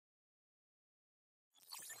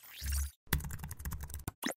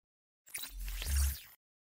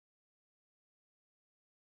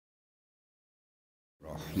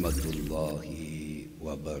warahmatullahi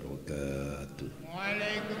wabarakatuh.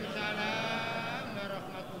 Waalaikumsalam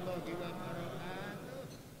warahmatullahi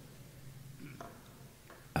wabarakatuh.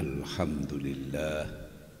 Alhamdulillah.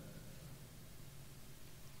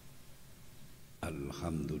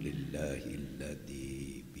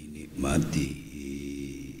 Alhamdulillahilladzi bi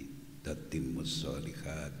ni'matihi tatimmus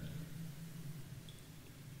shalihat.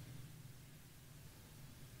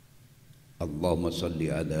 Allahumma salli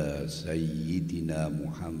ala sayyidina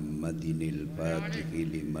Muhammadinil fatihi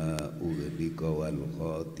lima ughliqa wal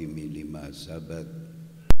khatimi lima sabaq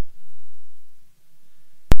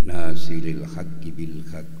nasiril haqqi bil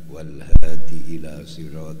haqq wal hadi ila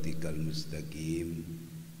siratikal mustaqim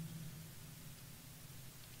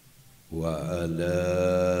wa ala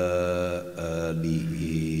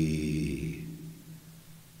alihi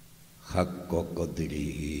haqqa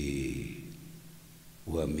qadrihi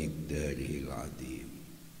wa miqdarihil azim.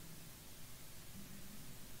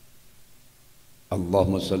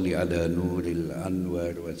 Allahumma salli ala nuril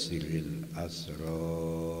anwar wa sirril asrar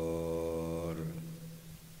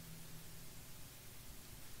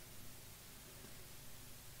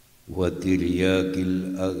wa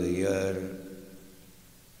tiryakil aghyar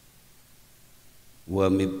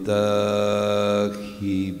wa miftahi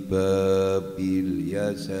babil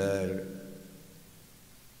yasar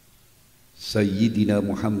Sayyidina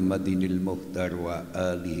Muhammadinil Mukhtar wa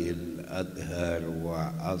alihil adhar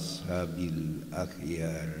wa ashabil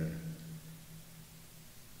akhyar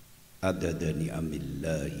adada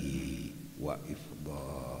ni'amillahi wa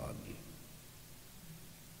ifdali.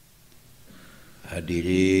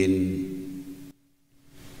 Hadirin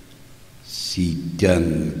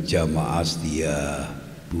sidang jamaah setia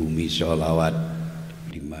Bumi Sholawat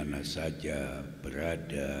di mana saja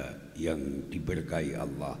berada yang diberkahi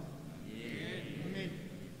Allah.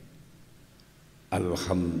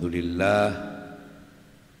 Alhamdulillah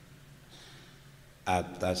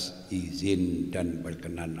atas izin dan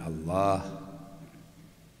perkenan Allah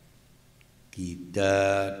kita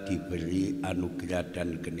diberi anugerah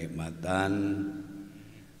dan kenikmatan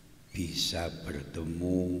bisa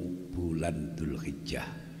bertemu bulan Dzul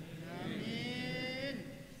Hijjah.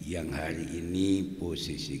 Yang hari ini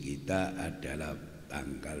posisi kita adalah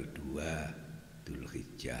tanggal 2 Dzul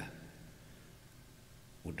Hijjah.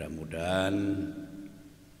 Mudah-mudahan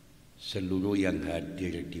seluruh yang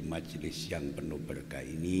hadir di majelis yang penuh berkah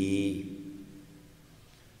ini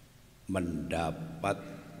mendapat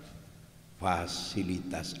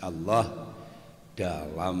fasilitas Allah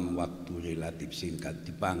dalam waktu relatif singkat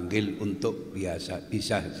dipanggil untuk bisa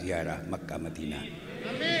ziarah Makkah Madinah.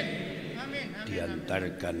 Amin. Amin.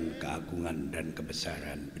 Diantarkan keagungan dan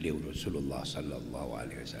kebesaran beliau Rasulullah sallallahu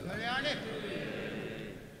alaihi wasallam.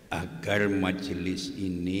 Agar majelis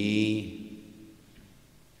ini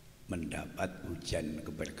mendapat hujan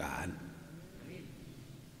keberkahan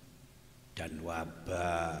dan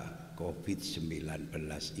wabah COVID-19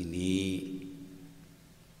 ini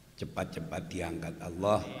cepat-cepat diangkat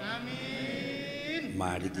Allah. Amin.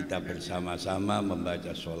 Mari kita bersama-sama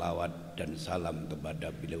membaca sholawat dan salam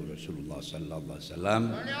kepada beliau Rasulullah sallallahu alaihi wasallam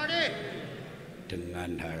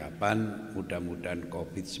dengan harapan mudah-mudahan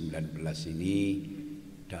COVID-19 ini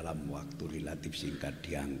dalam waktu relatif singkat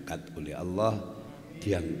diangkat oleh Allah,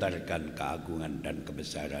 diantarkan keagungan dan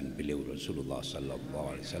kebesaran beliau Rasulullah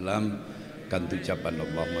sallallahu alaihi wasallam. Kan ucapan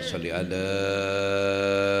Allahumma sholli ala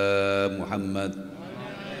Muhammad.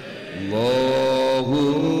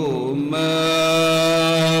 Allahumma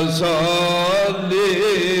sholli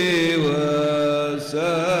wa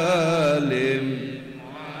sallim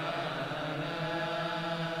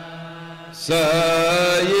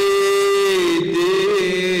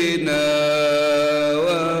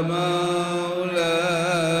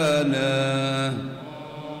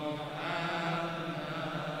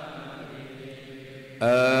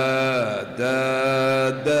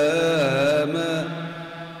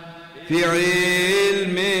في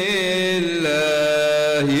علم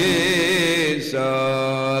الله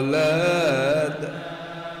صلاة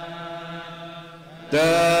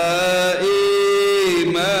دائمة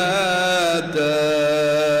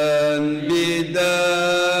بدوام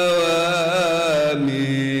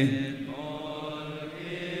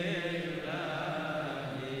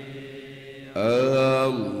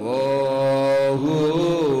اللهم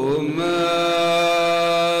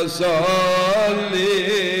صل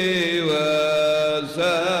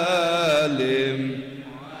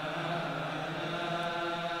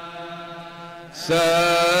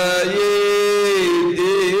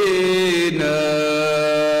سيدنا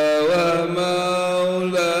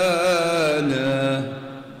ومولانا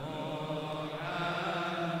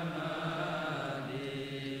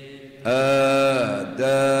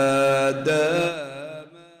محمد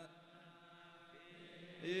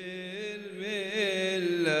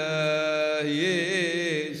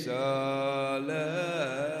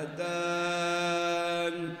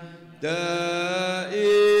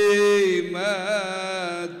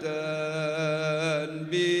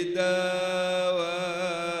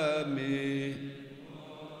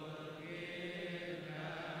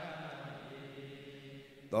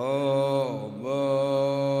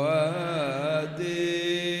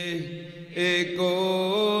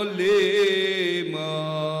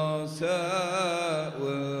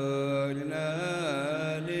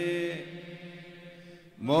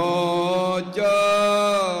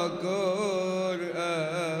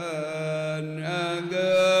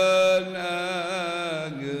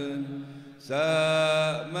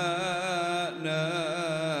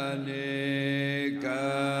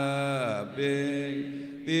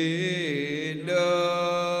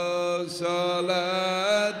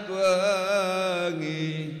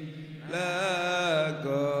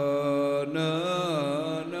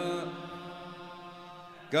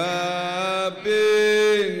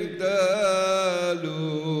kaping telu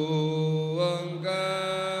wong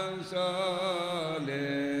kang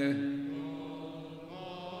saleh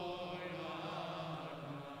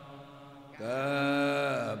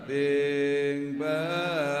kaping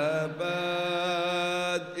papat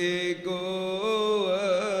iku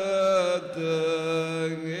weteng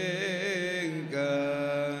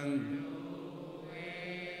ingkang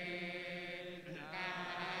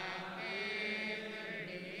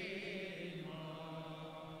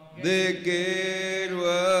dzikir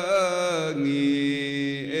wengi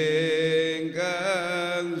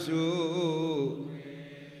ingkang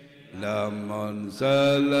lamun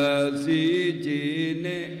salah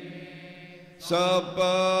sijine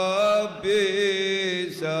sapa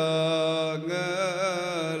bisa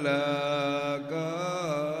ngelakon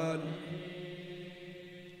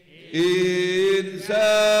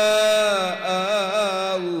insya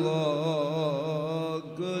Allah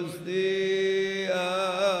Gusti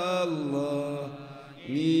Allah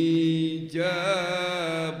ngijabai.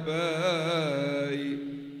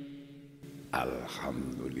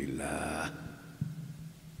 Alhamdulillah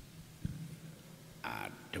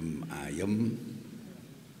adem ayem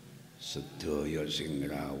sedaya sing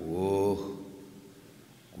rawuh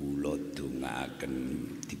kula dongaaken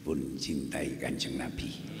dipun cintai Kanjeng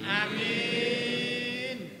Nabi.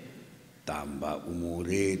 Amin. Tambah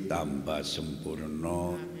umure tambah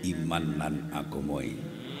sempurna iman lan agamoe.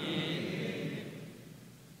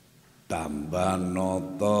 Tambah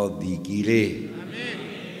nata dikire. Amin.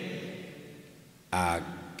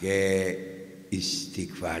 Ake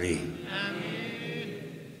istighfare. Amin.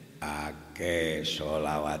 Ake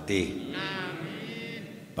sholawate.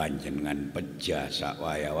 Amin. Panjenengan pejah sak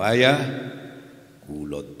waya-waya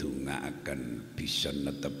kula dongaaken bisa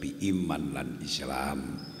netepi iman lan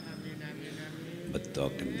Islam. Amin. Amin. Amin.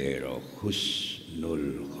 Beto gendera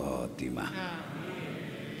husnul khotimah.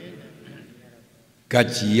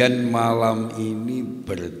 Kajian malam ini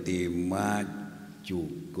bertema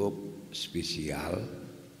cukup spesial,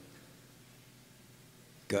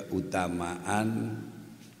 keutamaan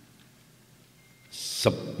 10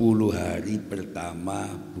 hari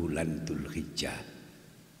pertama bulan Dzul Hijah.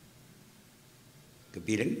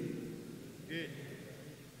 Kepireng?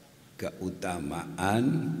 Keutamaan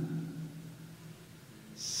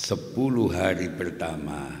 10 hari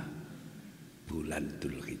pertama bulan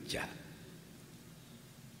Dzul Hijjah.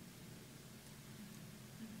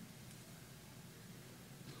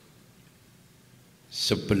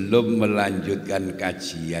 Sebelum melanjutkan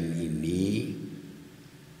kajian ini,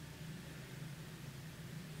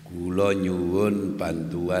 kula nyuwun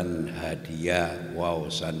bantuan hadiah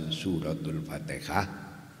waosan suratul Fatihah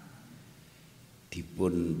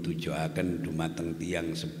dipun tujuaken dumateng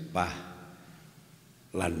tiyang sepah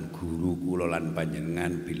lan guru kula lan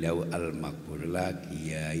panjenengan beliau al-Maqburlah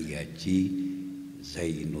Kiai Haji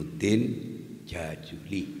Zainuddin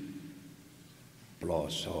Jajuli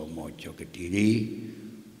Ploso Mojo Kediri.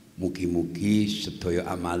 Mugi-mugi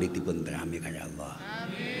sedaya amali dipun terami kali Allah.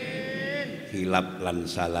 Amin. Khilaf lan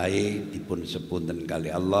salahe dipun sepunten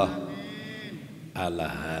kali Allah. Ala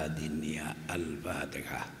hadinya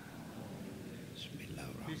al-Fatihah.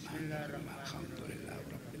 Bismillahirrahmanirrahim.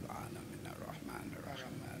 Alhamdulillahirabbil alamin arrahmanir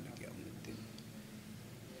rahim maliki yaumiddin.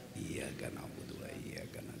 Iyyaka na'budu wa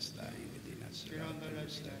iyyaka nasta'in ihdinas siratal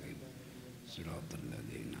mustaqim. Siratal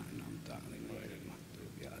ladzina an'amta 'alaihim ghairil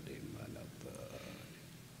maghdubi 'alaihim waladdallin.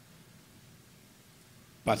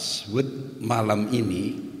 Password malam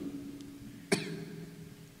ini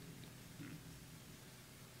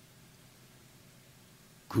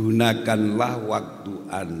gunakanlah waktu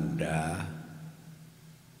Anda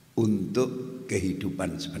untuk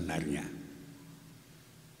kehidupan sebenarnya.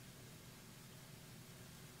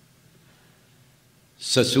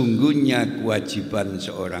 Sesungguhnya kewajiban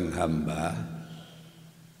seorang hamba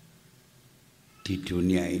di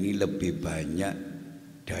dunia ini lebih banyak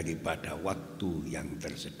daripada waktu yang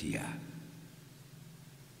tersedia.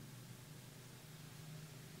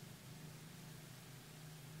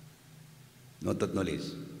 Notot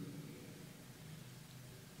nulis.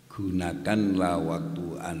 Gunakanlah waktu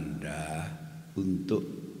Anda untuk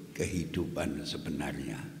kehidupan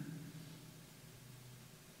sebenarnya.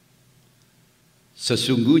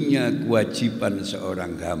 Sesungguhnya kewajiban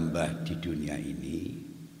seorang hamba di dunia ini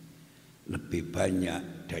lebih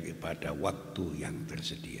banyak daripada waktu yang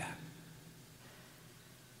tersedia.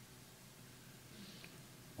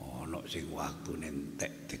 Ono sing waktu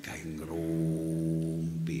nentek digawe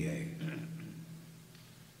ngrumpi ae.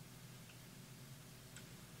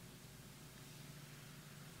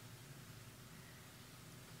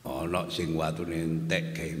 ana sing watune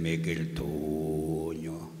entek gawe mikir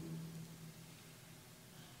donya.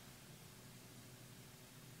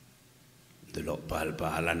 Delok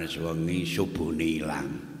bal-balan sewengi subune ilang.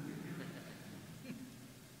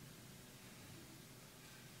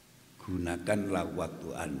 Gunakanlah waktu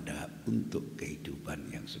Anda untuk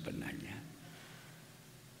kehidupan yang sebenarnya.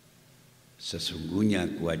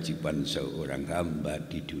 Sesungguhnya kewajiban seorang hamba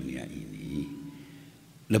di dunia ini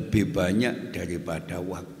lebih banyak daripada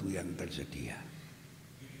waktu yang tersedia.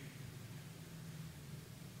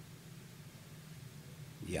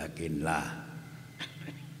 Yakinlah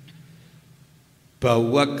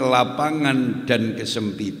bahwa kelapangan dan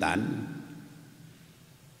kesempitan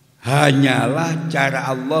hanyalah cara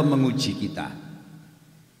Allah menguji kita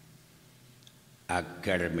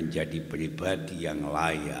agar menjadi pribadi yang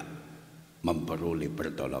layak memperoleh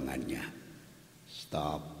pertolongannya.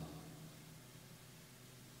 Stop.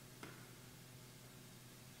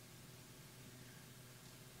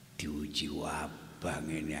 Diuji wabah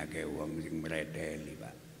ngene akeh wong sing mreteli,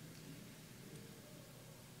 Pak.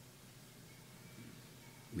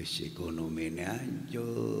 Wis ekonomine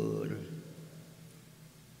hancur.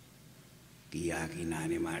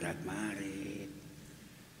 Keyakinane marat-marit.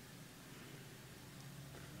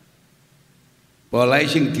 Polahe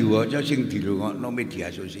sing diwaca sing dirungokno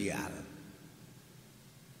media sosial.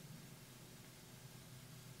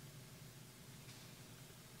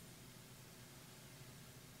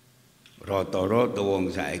 Rata-rata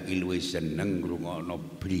wong saiki luwih seneng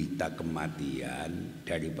ngrungokno berita kematian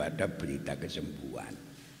daripada berita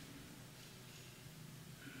kesembuhan.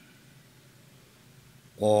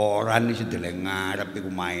 Koran iki deleng ngarep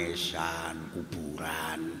iku maesan,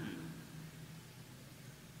 kuburan.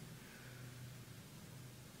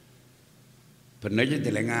 Bener iki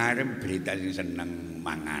deleng ngarep berita sing seneng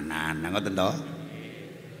manganan, ngoten to?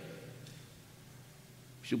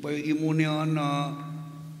 Supaya imune ana.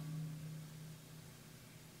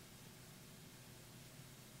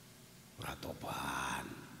 Ora topan.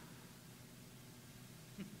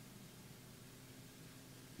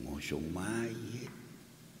 Ngusung mayit.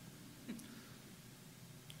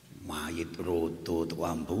 Mayit roto teko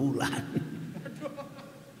ambulan.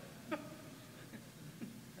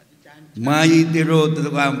 Mayit roto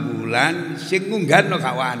teko ambulan sing ngunggahno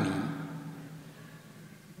gak wani.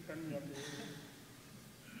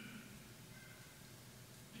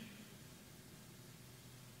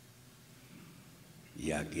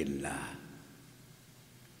 Yakinlah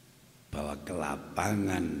bahwa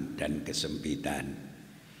kelapangan dan kesempitan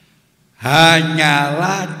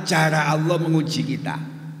hanyalah cara Allah menguji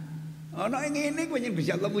kita. Ana ngene kuwi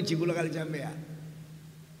bisa Allah muji kula kali sampean.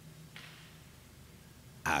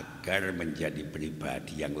 Agar menjadi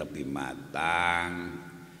pribadi yang lebih matang,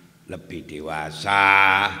 lebih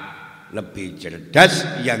dewasa, lebih cerdas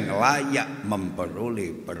yang layak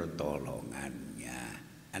memperoleh pertolongannya.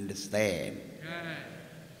 Understand?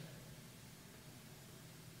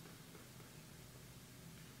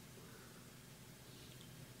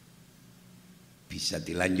 Bisa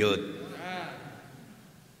dilanjut.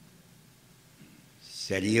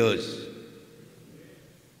 Serius.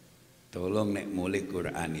 Tolong nek mulai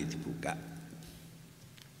Quran itu buka.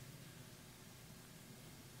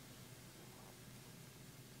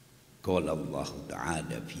 Qala Allah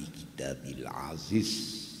Ta'ala fi kitabil aziz.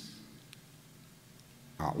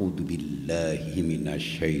 A'udzu billahi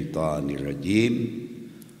minasy syaithanir rajim.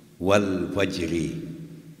 Wal fajri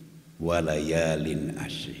walayalin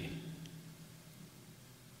ashr.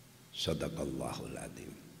 Sadaqallahul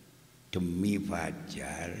adzim. Demi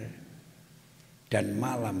fajar dan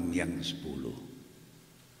malam yang 10.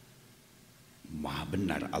 Maha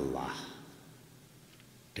benar Allah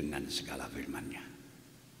dengan segala firman-Nya.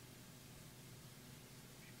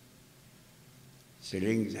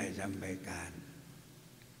 Sering saya sampaikan,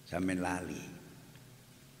 sampai lali.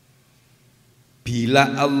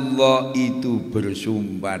 Bila Allah itu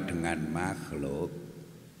bersumpah dengan makhluk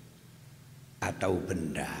atau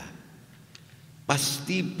benda,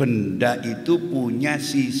 pasti benda itu punya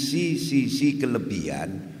sisi-sisi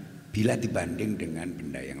kelebihan bila dibanding dengan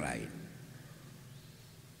benda yang lain.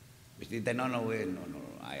 Mesti tenono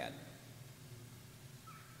ayat.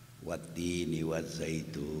 Wattini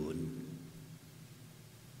wazzaitun.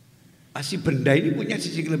 Pasti benda ini punya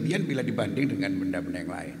sisi kelebihan bila dibanding dengan benda-benda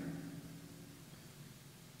yang lain.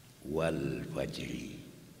 Wal fajri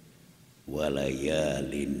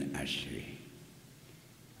walayalin ashri.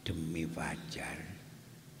 Demi fajar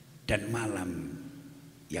dan malam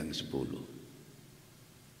yang 10.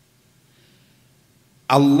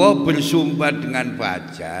 Allah bersumpah dengan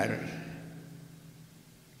fajar.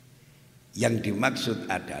 Yang dimaksud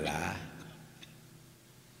adalah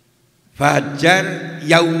Fajar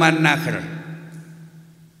yauman nakhr.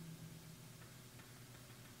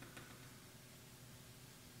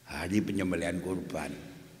 Hari penyembelihan kurban.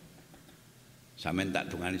 Sampeyan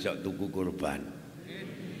tak dungani sok tuku kurban.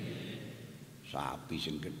 Sapi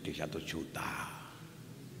sing gede 1 juta.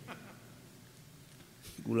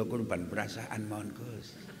 Kula kurban perasaan mawon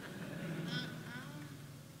Gus.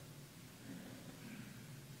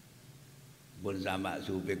 Pun sama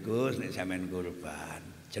supe Gus nek sampean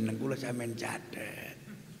kurban. Jeneng kula sampean catet.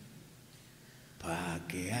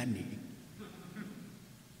 Bagiane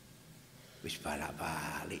wis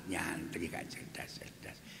balik nyantri gak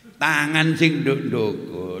cerdas-cerdas. Tangan sing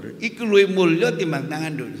nduk-ndukur iku luwih mulya timbang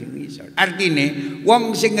tangan nduk sing ngisor. Artine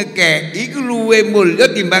wong sing ngekek iku luwih mulya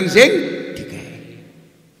timbang sing dikek.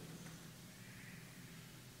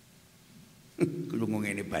 Krungu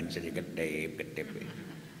ngene banser ketip-ketip.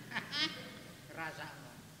 Rasakno.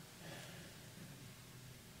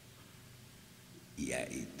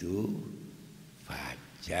 Yaitu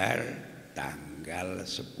fajar tanggal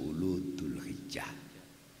 10 Dzul Hijjah.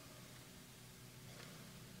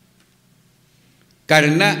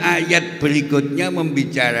 Karena ayat berikutnya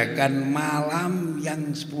membicarakan malam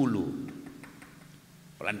yang 10.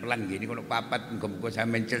 Pelan-pelan gini kalau papat muga-muga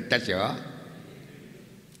sampeyan cerdas ya.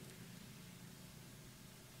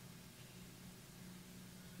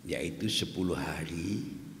 Yaitu 10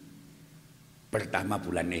 hari pertama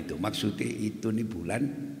bulan itu. Maksudnya itu nih bulan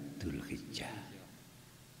Dzul Hijjah.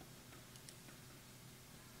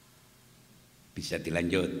 Bisa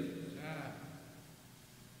dilanjut.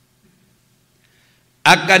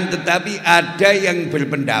 Akan tetapi ada yang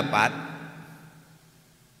berpendapat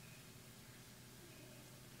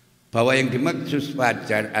bahwa yang dimaksud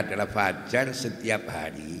fajar adalah fajar setiap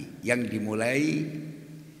hari yang dimulai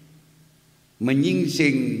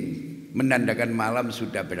menyingsing menandakan malam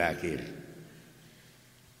sudah berakhir.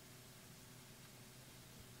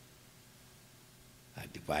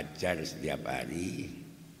 Fajar setiap hari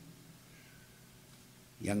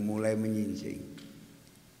yang mulai menyingsing,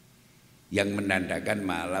 yang menandakan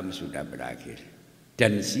malam sudah berakhir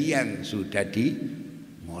dan siang sudah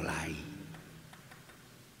dimulai.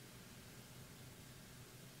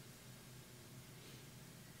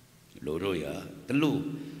 Loro ya, telu.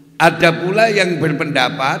 Ada pula yang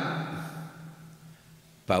berpendapat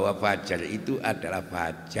bahwa fajar itu adalah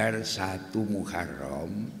fajar 1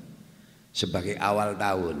 Muharram sebagai awal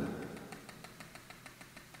tahun,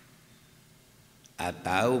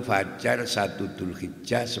 atau fajar 1 Dzul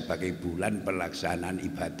Hijjah sebagai bulan pelaksanaan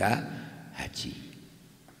ibadah haji.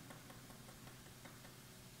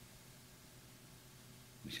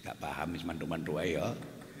 Wis gak paham wis mantuk-mantuk ae ya.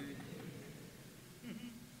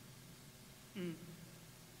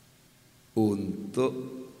 Untuk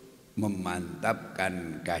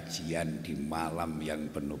memantapkan kajian di malam yang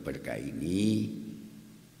penuh berkah ini,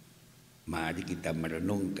 mari kita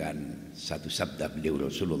merenungkan satu sabda beliau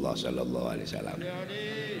Rasulullah sallallahu alaihi wasallam.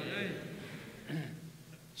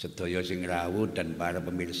 Sedaya sing rawuh dan para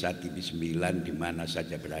pemirsa TV 9 di mana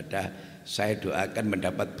saja berada, saya doakan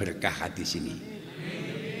mendapat berkah hadis ini.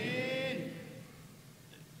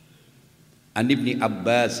 An Ibni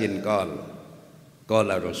Abbasin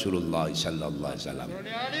qala Rasulullah sallallahu alaihi wasallam,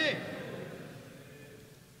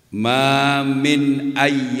 ma min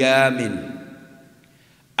ayyamin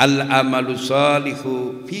al-amalu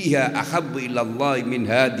salihu fiha ahabbu ilallah min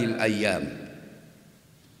hadil ayyam,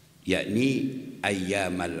 yakni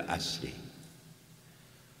ayyamal asri.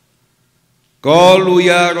 Qalu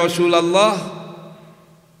ya Rasulullah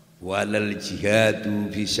walal jihadu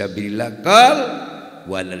fisabilillah, qal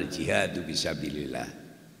walal jihadu fisabilillah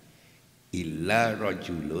illa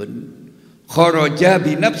rajulun kharaja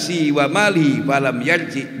bi nafsi wa mali falam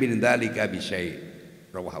yarji min dzalika bi syai',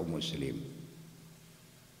 rawahu Muslim.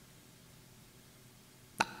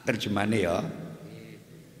 Terjemahane ya.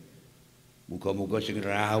 Muga-muga sing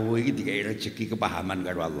rawuh iki dikai rezeki kepahaman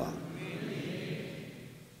karo Allah.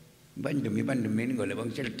 Pandemi ini golek wong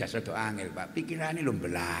cerdas rada angel, Pak. Pikirane lho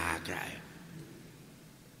blagrak.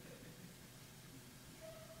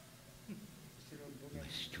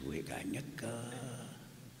 Wis duwe gak nyekel.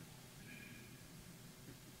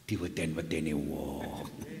 Diweden-wedeni wong.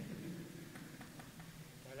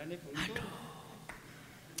 Aduh.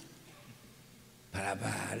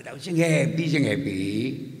 Bal-bal tau sing happy. Sing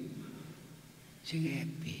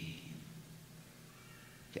happy.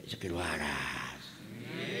 Cek seger waras.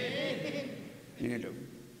 Ini dong.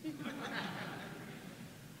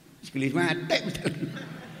 Sekelis matek betul.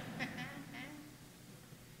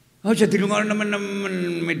 Oh jadi lunga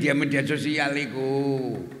temen-temen media-media sosial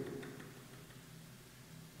iku.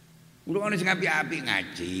 Ngono sing apik-apik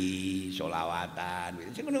ngaji, sholawatan,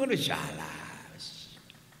 sing ngono-ngono salah.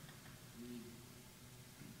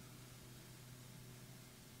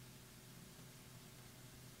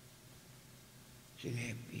 Sing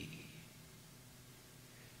happy.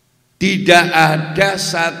 Tidak ada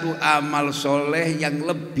satu amal soleh yang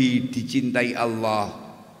lebih dicintai Allah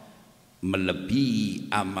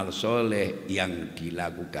melebihi amal soleh yang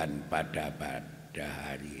dilakukan pada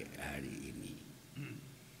hari-hari ini,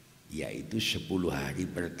 yaitu 10 hari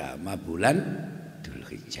pertama bulan Dzul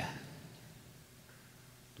Hijjah.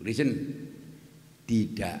 Tulisan,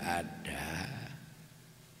 tidak ada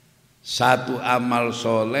satu amal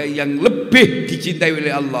soleh yang lebih dicintai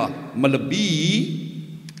oleh Allah melebihi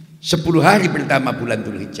 10 hari pertama bulan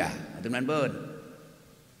Dzul Hijjah. Teman-teman,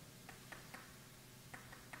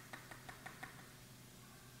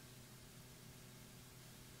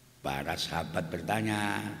 para sahabat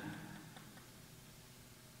bertanya,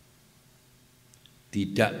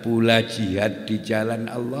 tidak pula jihad di jalan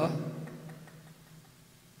Allah?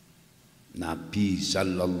 Nabi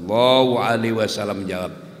sallallahu alaihi wasallam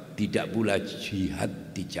menjawab, tidak pula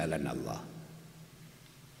jihad di jalan Allah,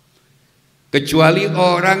 kecuali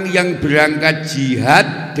orang yang berangkat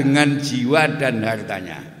jihad dengan jiwa dan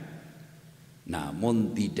hartanya,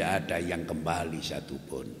 namun tidak ada yang kembali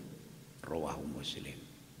satupun. Rawahu Muslim.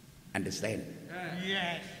 Understand?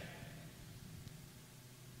 Yes.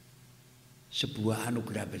 Sebuah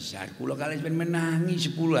anugerah besar. Kula kalian menangi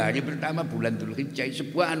 10 hari pertama bulan Dzul Hijjah,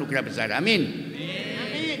 sebuah anugerah besar. Amin.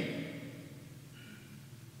 Amin.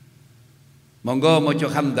 Monggo maca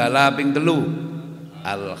hamdalah ping 3.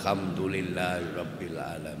 Alhamdulillahirabbil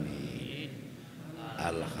alamin.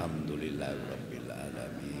 Alhamdulillahirabbil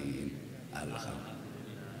alamin.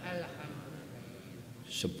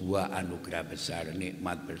 Sebuah anugerah besar,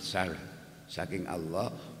 nikmat besar saking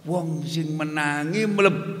Allah. Wong sing menangi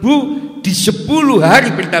mlebu di 10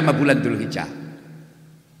 hari pertama bulan Dzul Hijjah.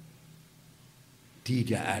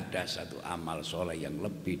 Tidak ada satu amal soleh yang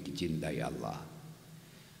lebih dicintai Allah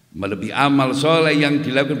melebihi amal soleh yang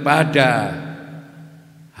dilakukan pada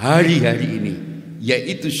hari-hari ini,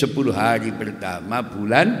 yaitu 10 hari pertama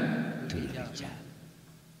bulan Dzul Hijjah.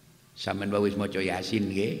 Sampeyan wis maca Yasin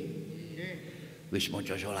nggih? Wis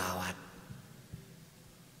maca sholawat.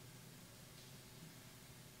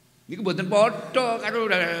 Niku mboten padha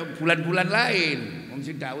karo bulan-bulan lain. Wong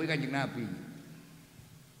sing dawuh Kanjeng Nabi.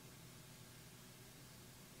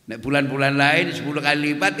 Nek bulan-bulan lain 10 kali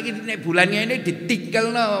lipat, iki nek bulannya ini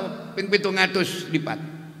ditinggalno ping 700 lipat.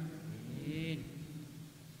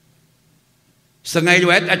 Setengah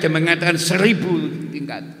riwayat ada mengatakan 1000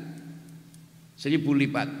 tingkat. 1000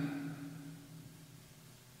 lipat.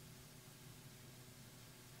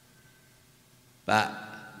 Pak,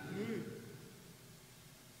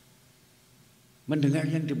 mendengar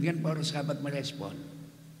yang demikian para sahabat merespon.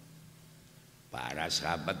 Para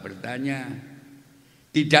sahabat bertanya,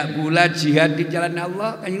 tidak pula jihad di jalan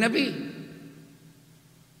Allah, Kanjeng Nabi?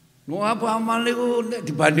 Mau apa amal niku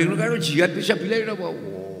dibanding karo jihad bisa bilang apa?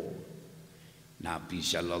 Oh. Nabi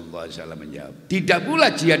sallallahu alaihi wasallam menjawab, tidak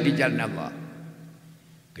pula jihad di jalan Allah,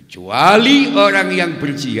 kecuali orang yang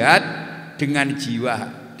berjihad dengan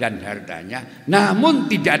jiwa dan hartanya, namun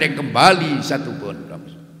tidak ada yang kembali satupun.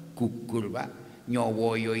 Gugur Pak,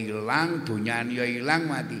 nyawa yo ilang, donyane yo ilang,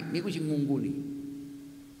 mati. Niku sing ngungkuli,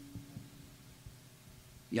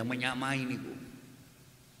 yang menyamai niku.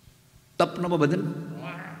 Tep napa mboten?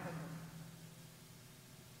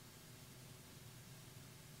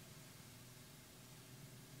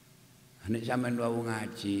 Nek sampean wau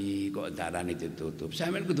ngaji kok darane ditutup,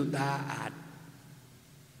 sampean kudu taat.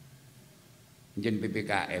 Njen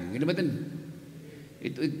PPKM, ngene mboten?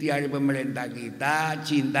 Itu ikhtiar pemerintah kita,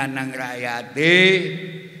 cinta nang rakyate,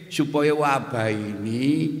 supaya wabah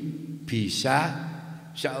ini bisa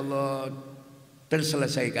insyaallah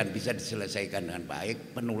terselesaikan, bisa diselesaikan dengan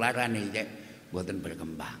baik, penularan ini mboten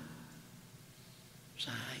berkembang.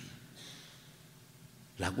 Saya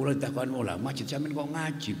lah kula takon ulama, masjid sampean kok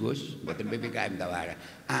ngaji, Gus? Mboten PPKM tawara.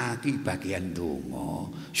 Aki bagian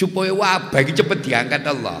donga supaya wabah iki cepet diangkat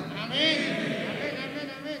Allah. Amin.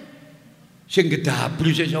 Amin. Sing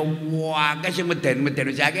gedabru sesuk akeh sing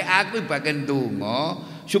meden-meden sakit, aku bagian donga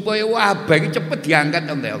supaya wabah iki cepet diangkat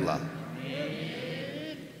oleh Allah.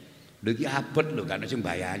 Amin. Lho iki abot lho, kan sing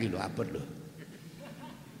bayari lho, abot lho.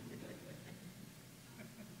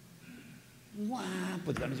 Wah,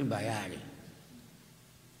 abot kan sing bayari.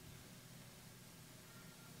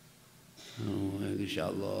 Oh,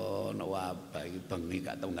 insyaallah nek wabah iki bengi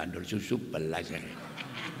gak tau ngandel susu belas.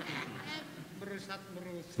 Merusat.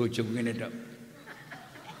 Bojoku ngene tok.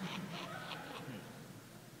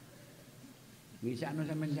 Wisakno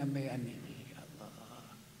sampean iki ya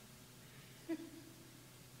Allah.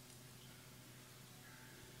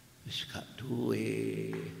 Wis gak duwe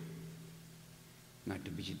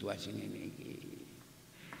ngadepi situasi ngene iki.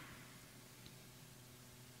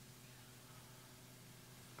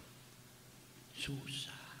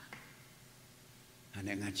 Susah.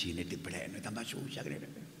 Nek ngajine dipelekno tambah susah kene.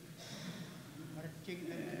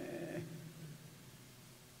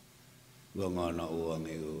 Wong ana wong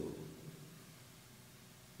iku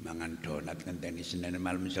mangan donat ngenteni Senin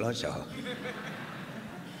malam Selasa.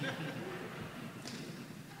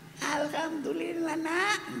 Alhamdulillah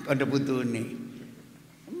nak, kode putune.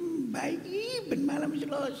 Baiki ben malam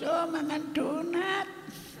Selasa mangan donat.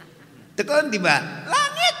 Teko ndi, Mbak?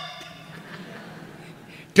 Langit.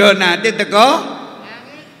 Donate teko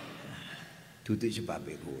langit. Dudu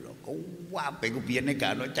sebabe kula. Kuwape ku biyene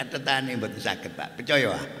gak ono catetane mboten saged, Pak.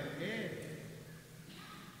 Percaya ah.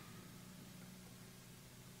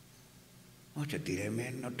 Aja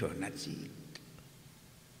diremehno donat sih.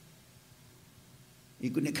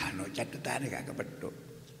 Iku nek gak ono catetane gak kepethuk.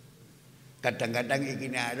 Kadang-kadang iki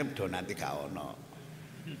arep donate gak ono.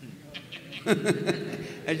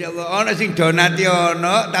 Insyaallah ono sing donate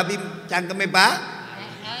ono tapi cangkeme Pak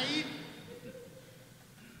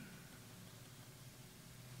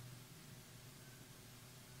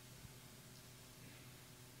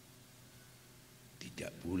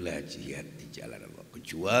tidak pula jihad di jalan Allah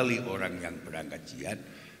kecuali orang yang berangkat jihad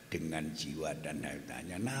dengan jiwa dan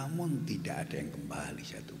hartanya namun tidak ada yang kembali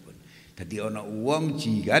satupun. Jadi ana wong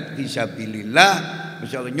jihad fisabilillah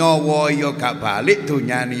misalnya nyawa ya gak balik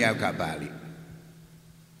dunyane ya gak balik.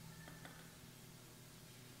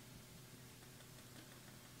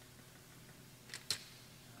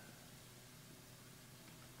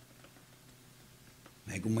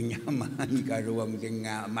 Nah iku menyamai karo wong sing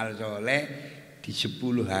ngamal saleh di 10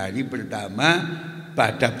 hari pertama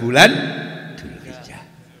pada bulan Dzul Hijjah.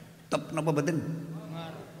 Top napa mboten?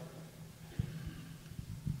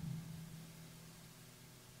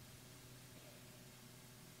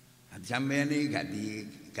 Sampeyan iki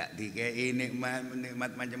gak dikei nikmat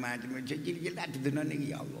macam-macam cilik-cilik tak didono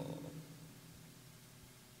niki ya Allah.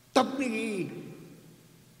 Top niki.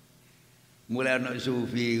 Mulai ana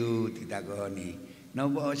sufi ku ditakoni,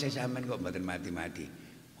 "Napa sampeyan kok mboten mati-mati?"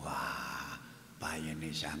 Wah,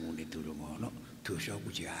 bayane sangune durung ana,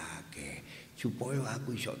 dosaku jek akeh. Supaya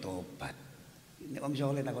aku iso tobat. Nek wong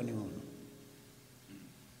saleh takoni ngono.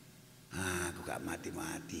 Aku gak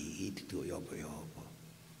mati-mati, duduk ya apa-apa.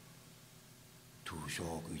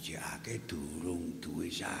 Dosaku jek akeh durung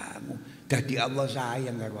duwe sangu. Dadi Allah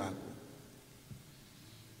sayang karo aku.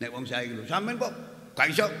 Nek wong saiki lho, sampean kok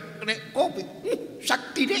gak iso nek kopi.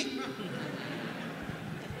 Saktine.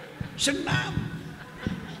 Senam.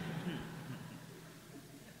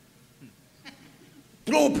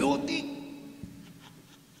 Probiotik.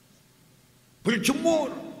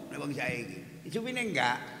 Berjemur nek wong saiki. Supine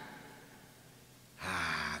enggak.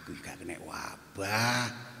 Aku gak kena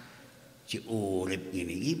wabah. Cik urip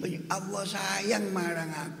ngene iki Allah sayang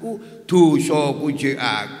marang aku, dosaku jek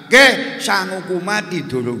akeh, sanguku mati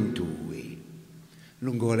durung duwe.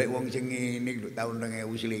 Lu golek wong sing ngene lho taun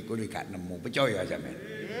 2021 gak nemu, percaya sampean.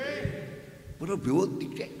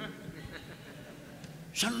 Probiotik cek.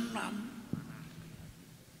 Senam.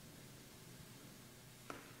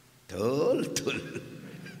 Dul.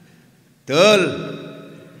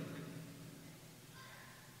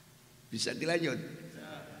 Bisa dilanjut.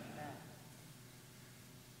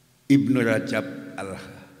 Ibnu Rajab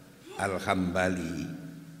Al-Hambali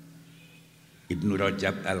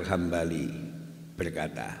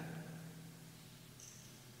berkata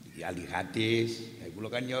di ahli hadis, kula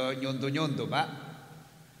kan yo nyonto-nyonto Pak.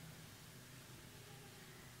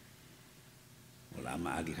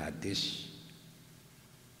 Ulama ahli hadis,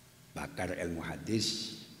 pakar ilmu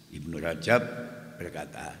hadis Ibnu Rajab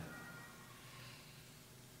berkata,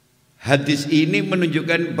 hadis ini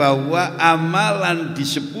menunjukkan bahwa amalan di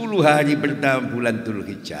 10 hari pertama bulan Dzul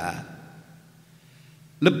Hijjah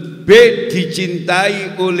lebih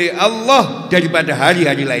dicintai oleh Allah daripada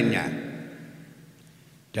hari-hari lainnya.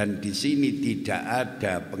 Dan di sini tidak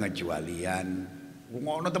ada pengecualian.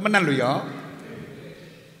 Ngono temenan lho ya.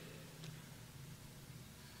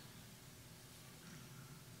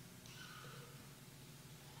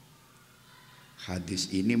 Hadis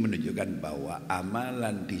ini menunjukkan bahwa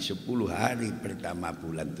amalan di 10 hari pertama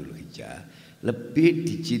bulan Dzul Hijjah lebih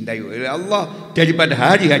dicintai oleh Allah daripada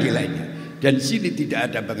hari-hari lainnya. Dan di sini tidak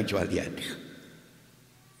ada pengecualian.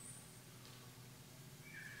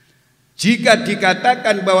 Jika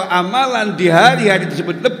dikatakan bahwa amalan di hari-hari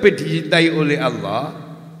tersebut lebih dicintai oleh Allah,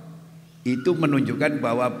 itu menunjukkan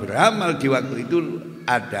bahwa beramal di waktu itu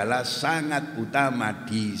adalah sangat utama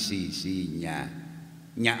di sisinya.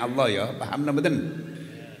 Nya Allah ya, paham napa mboten?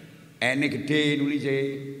 Ene gede nulise.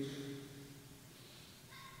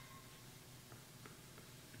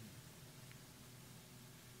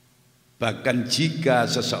 Bahkan jika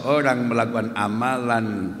seseorang melakukan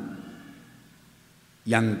amalan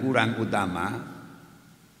yang kurang utama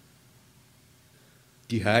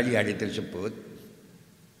di hari-hari tersebut,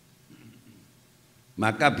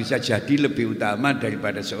 maka bisa jadi lebih utama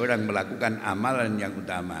daripada seorang melakukan amalan yang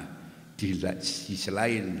utama di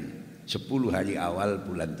selain 10 hari awal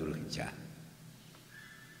bulan Dzul Hijjah.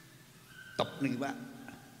 Top nih Pak.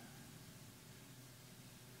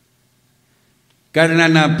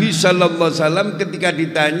 Karena Nabi Sallallahu Alaihi Wasallam ketika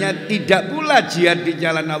ditanya tidak pula jihad di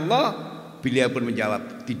jalan Allah, beliau pun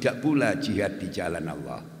menjawab tidak pula jihad di jalan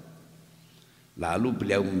Allah. Lalu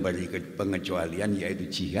beliau memberi pengecualian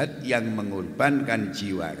yaitu jihad yang mengorbankan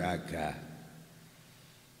jiwa raga.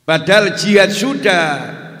 Padahal jihad sudah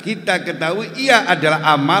kita ketahui ia adalah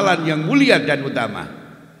amalan yang mulia dan utama.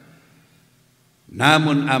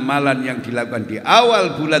 Namun amalan yang dilakukan di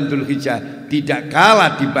awal bulan Dzul Hijjah tidak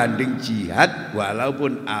kalah dibanding jihad,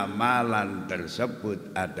 walaupun amalan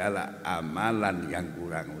tersebut adalah amalan yang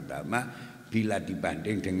kurang utama bila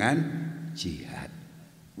dibanding dengan jihad.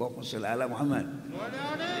 Allahumma sholli ala Muhammad.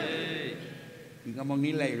 Ini ngomong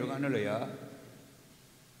nilai lho kan lho ya.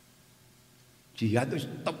 Jihad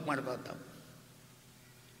itu top marko top.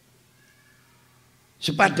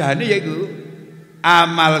 Sepadane yaitu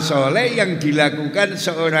amal soleh yang dilakukan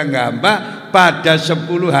seorang hamba pada 10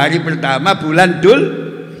 hari pertama bulan Dzul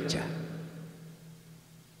Hijjah.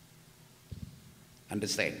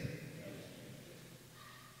 Understand?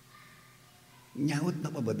 Nyaut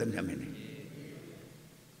apa boten sampeyan?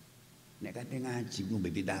 Nek kate ngaji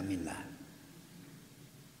ngombe vitamin lah.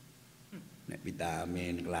 Nek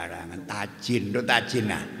vitamin kelarangan tajin, ro tajin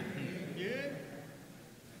nah.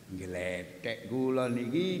 Ngeletek kula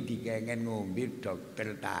niki dikengen ngombe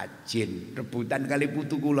dokter tajin, rebutan kali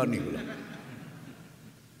putu kula niku lho.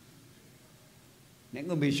 Nek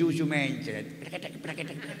ngombe susu mencret, preketek.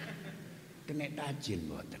 Kene tajin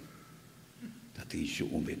mboten. Dadi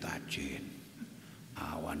isuk ngombe tajin.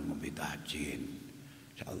 Awan ngombe tajin.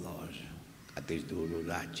 Insyaallah katis dulu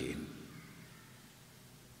tajin.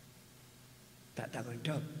 Tak takon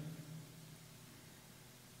dok.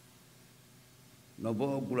 Napa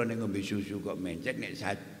kula nek ngombe susu kok mencet nek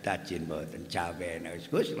tajin mboten jawen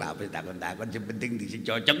Gus lha takon-takon sing penting disi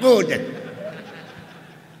cocok ngoten.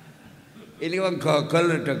 Ini wong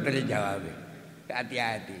gogol dokter jawab.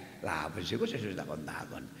 Hati-hati. Lah apa sih kok susu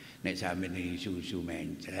takon-takon. Nek sampeyan susu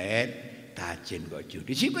mencret tajin kok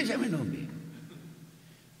judi sik kok sampeyan ngombe.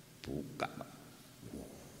 Buka Pak.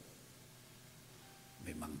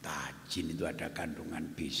 Memang tajin itu ada kandungan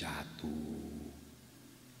B1.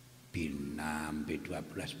 B6,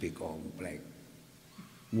 B12, B kompleks.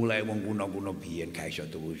 Mulai wong kuno-kuno biyen gak iso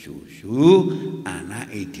tuku susu,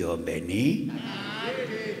 anake diombeni.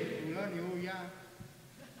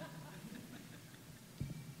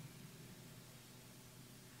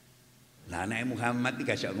 Lah anake Muhammad iki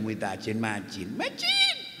gak iso ngomong tajin macin.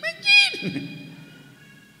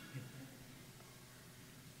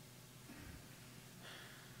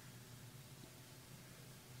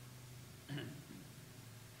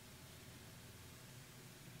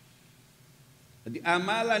 Jadi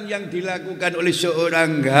amalan yang dilakukan oleh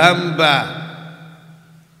seorang hamba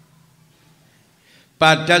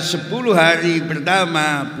pada 10 hari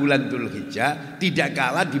pertama bulan Dzul Hijjah tidak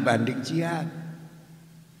kalah dibanding jihad.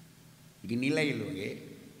 Ini nilai loh nggih.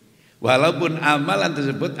 Walaupun amalan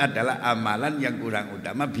tersebut adalah amalan yang kurang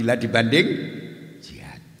utama bila dibanding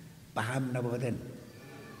jihad. Paham napa mboten?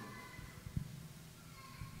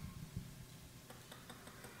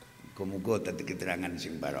 Muga-muga dadi keterangan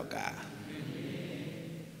sing barokah.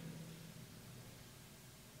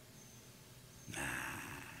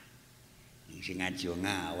 Sing ngaji wong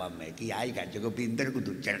awam kiai gak cukup pinter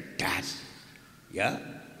kudu cerdas. Ya.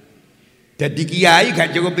 Dadi kiai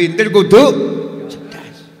gak cukup pinter kudu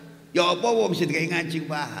cerdas. Ya apa wong sing dikai ngaji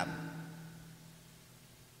paham.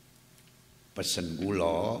 Pesen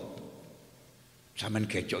kula sampean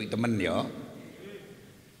gecoki temen ya.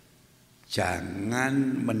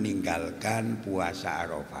 Jangan meninggalkan puasa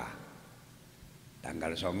Arafah.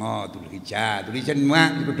 Tanggal 9 Dzul Hijjah, tulisan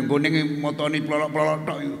mak kudu kuning motone plolok-plolok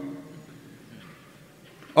tok iku.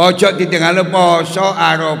 Ojo ditinggal poso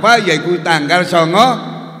Arafah yaiku tanggal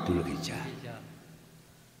 9 Dzul Hijjah.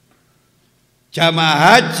 Jamaah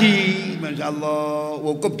haji masyaallah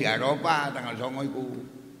wukuf di Arafah tanggal 9 iku.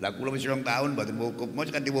 Lah kula wis 2 tahun mboten wukuf, mos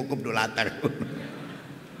kanthi wukuf do latar.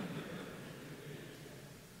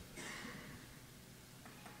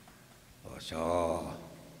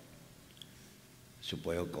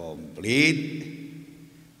 supaya komplit.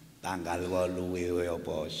 Tanggal 8 ya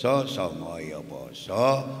poso, 9 ya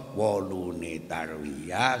poso, 8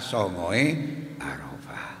 tarwiyah, 9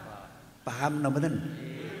 Arafah. Paham napa mboten?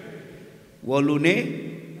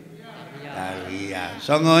 8 tarwiyah,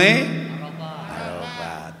 9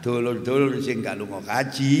 Arafah. Dulur-dulur sing gak lunga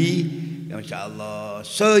kaji, ya insyaallah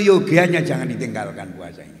seyogianya jangan ditinggalkan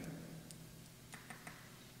puasa ini.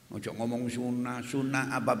 Ojo ngomong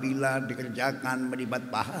sunnah apabila dikerjakan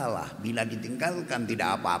mendapat pahala, bila ditinggalkan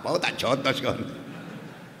tidak apa-apa. Oh tak jotos kon.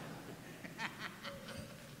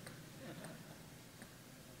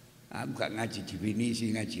 Aku gak ngaji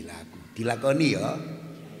definisi, ngaji lagu. Dilakoni ya.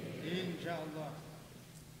 Insyaallah.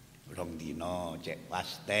 Rong dino cek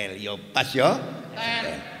pastel ya pas ya.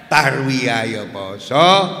 Tarwiyah ya poso,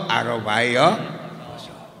 Arafah ya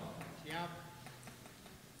poso.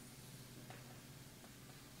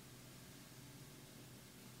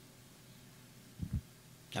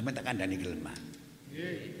 Sampai tak kandhani kelemahan.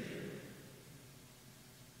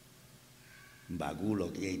 Mbak kula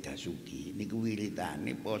Kiai Dasuki niku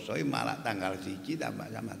wiritane posoe malah tanggal 1 tambah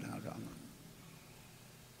sama tanggal 9.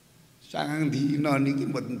 Sangang dina niki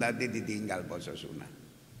mboten tate ditinggal poso sunat.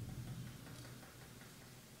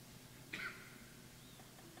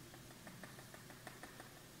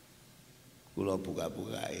 Kula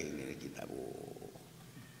buka-buka ngene kitab.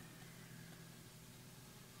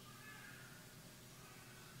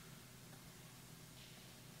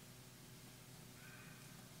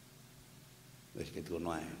 Wis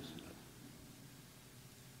ketkono ae.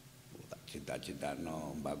 Tak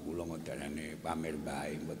cita-citano mbak kula ngodarane pamer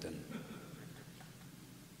bae mboten.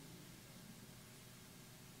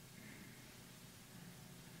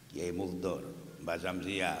 Kiai Muldor, Mbak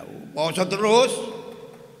Samsia, poso terus.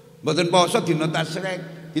 Mboten poso dina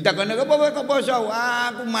tasrek. Ditakoni kok poso?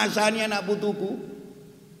 Aku masani anak putuku.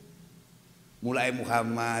 Mulai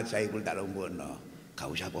Muhammad Saiful tak lumpuhno.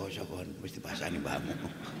 Gak usah poso kon, mesti pasani mbahmu.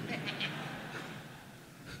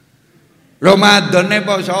 Ramadane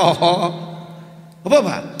poso. Apa,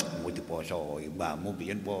 Pak? Mau diposo, mbahmu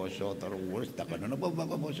biyen poso terus takon apa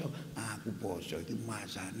Bapak poso? Aku poso iki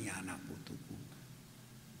masani anak putuku.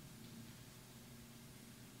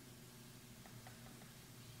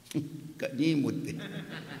 Gak nyimut.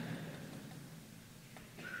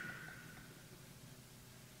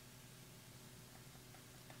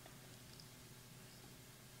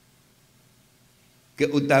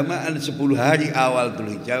 Keutamaan 10 hari awal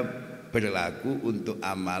Dzul Hijjah berlaku untuk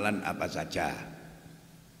amalan apa saja.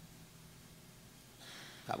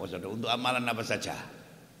 Untuk amalan apa saja.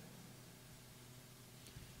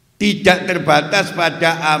 Tidak terbatas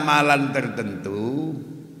pada amalan tertentu,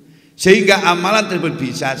 sehingga amalan tersebut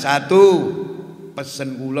bisa satu,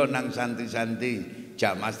 pesen kula nang santri-santri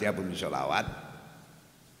jamaah setiap bunyi sholawat.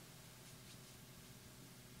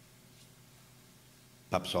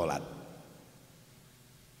 Bab sholat.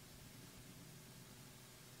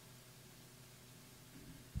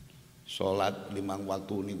 Sholat 5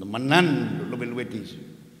 waktu ini temenan lebih-lebih di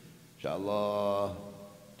insyaallah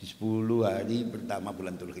di 10 hari pertama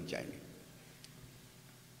bulan Dzul Hijjah ini.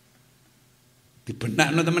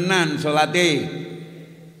 Dibenakno temenan salate.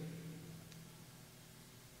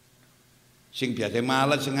 Sing biasa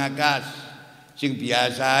males sing akas, sing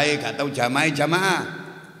biasae gak tau jamaah.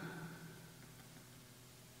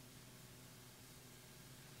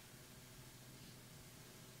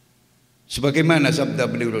 Sebagaimana sabda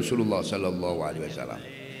beliau Rasulullah sallallahu alaihi wasallam.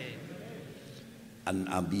 An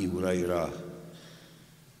Abi Hurairah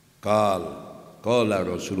qala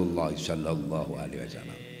Rasulullah sallallahu alaihi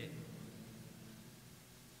wasallam.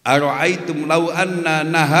 Ara'aitum law anna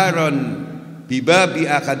naharan bibabi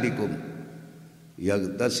akadikum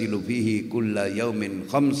yaghtasilu fihi kulla yaumin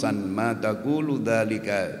khamsan ma taqulu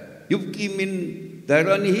dzalika yubki min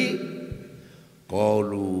daranihi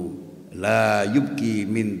qalu la yubki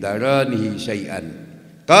min daranihi syai'an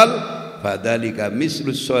qal fadzalika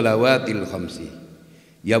mislu sholawatil khamsi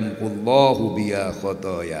yamqullahu biya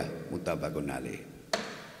khotoya muttafaqun alaih.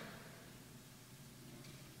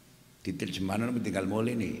 Diterjemahkan tinggal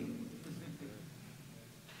mulai nih.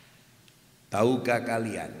 Tahukah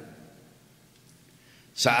kalian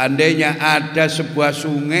seandainya ada sebuah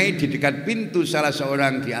sungai di dekat pintu salah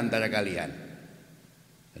seorang di antara kalian,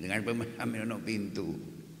 dengan pemahaman pintu,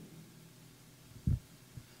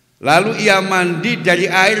 lalu ia mandi dari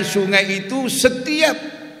air sungai itu setiap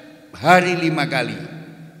hari 5 kali,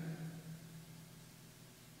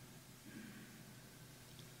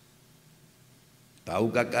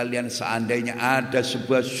 tahukah kalian seandainya ada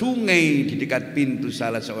sebuah sungai di dekat pintu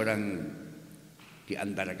salah seorang di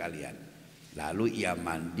antara kalian, lalu ia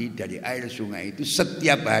mandi dari air sungai itu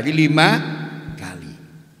setiap hari 5 kali.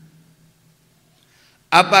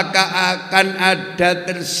 Apakah akan ada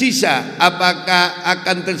tersisa? Apakah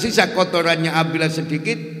akan tersisa kotorannya apabila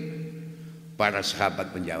sedikit? Para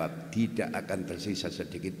sahabat menjawab, tidak akan tersisa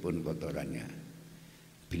sedikit pun kotorannya.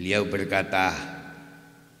 Beliau berkata,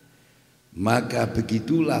 maka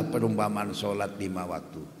begitulah perumpamaan sholat 5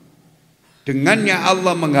 waktu. Dengannya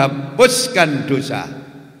Allah menghapuskan dosa.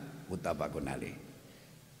 Muttafaqun alaih.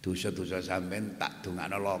 Dosa-dosa sampean tak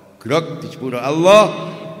dongakno logrok di sepuro Allah,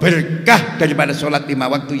 berkah daripada sholat 5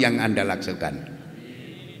 waktu yang Anda laksanakan.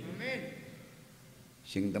 Amin.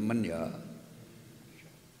 Sing temen ya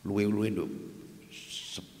luwe-luwe nduk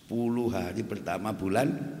 10 hari pertama bulan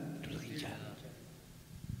Hijah.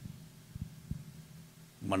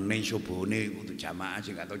 Meneh subune untuk jamaah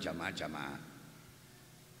sing atau jamaah-jamaah.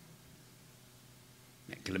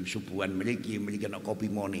 Nek gelem subuhan mriki ana kopi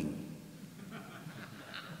morning.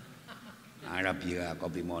 Arabia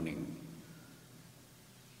kopi morning.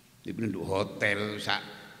 Di penduduk hotel sak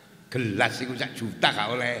gelas iku sak juta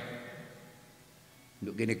gak oleh.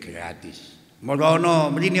 Nduk kene gratis.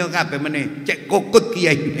 Merono mrene kabeh meneh cek kokut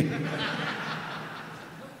kiai.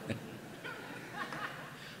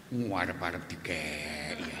 Arep-arep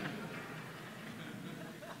dikeki.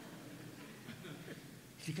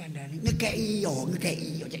 Dikandani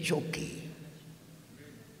ngekeki yo cek soge.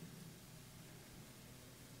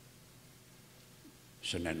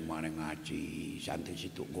 Senin maneh ngaji, santri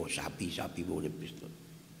situ nggo sapi urip wis to.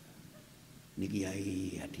 Niki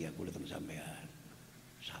Kiai hadiah kula teng sampean.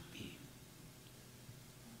 Sapi.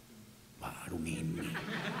 Baru ini.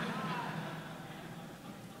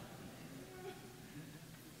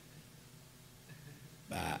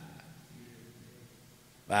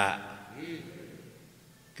 Pak.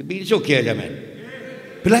 Kepingin sugih sampean.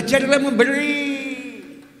 Belajarlah memberi.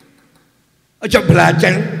 Aja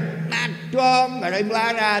belajar nadong garai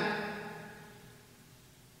melarat.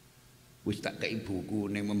 Wis tak kei buku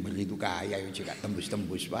ning memberi itu kaya yo gak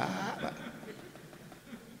tembus-tembus, Pak.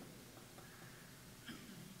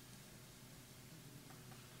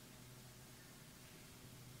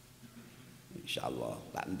 Insyaallah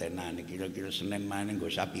tak entenane kira-kira Senin maneh nggo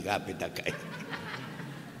sapi kabeh tak kei.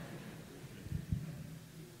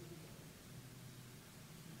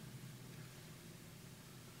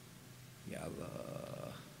 Ya Allah.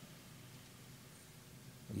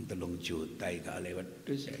 3 juta kali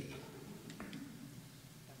wedhus saiki.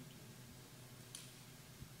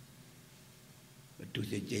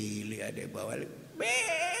 Wedhus cilik ada bawa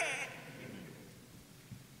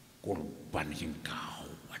kurban sing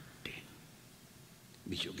kawat deh.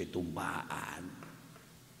 Besok ketumpahan.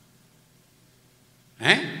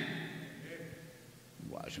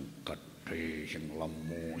 Wah sing gedhe, sing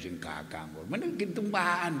lemu, sing kakang. Meneh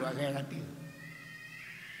ketumpahan do akhirat iki.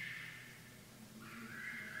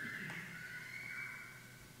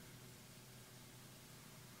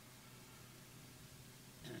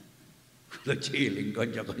 Lo ciling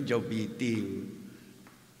kanca-kanca piti.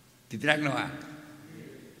 Diterangno ah.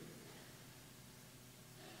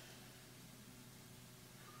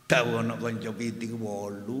 Tahu ana kanca piti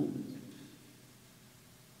 8.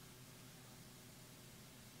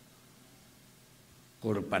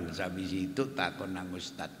 Kurban sapi situ takon nang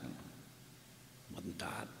ustaz.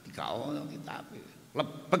 Mentat dikao kitabe.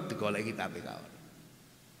 Lebet digoleki kitabe kao.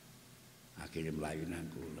 Akhire mlayu nang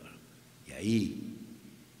kula. Yai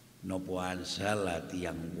nopo ansal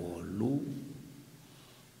tiyang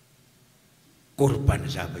 8 kurban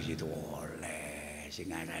sapi itu oleh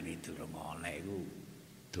sing arane durung oleh iku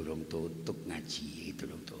durung tutup ngaji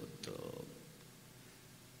durung tutup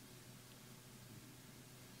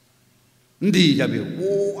endi sapi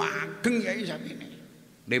ageng ya sapine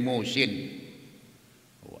lemosin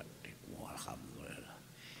waduh alhamdulillah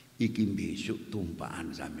iki besok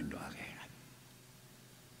tumpahan sampeyan doake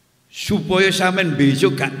supaya sampean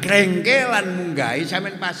besok gak krengkelan munggahi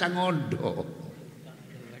sampean pasang ondo.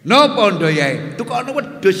 Napa ondo yae? Tukono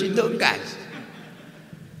wedhus entuk gas.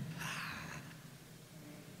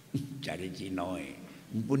 Jare Cinoe,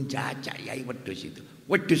 mumpun cacak yai wedhus itu.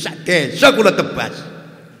 Wedhus sak desa kula tebas.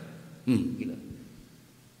 Gila.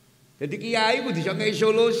 Jadi kiai kudu iso ngei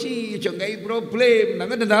solusi, iso ngei problem,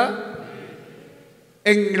 ngoten ta?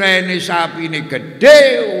 Ing rene sapine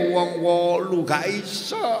gedhe wong 8 gak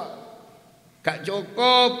iso. Gak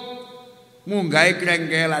cukup munggahe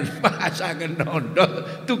krengkelan pasangen nondo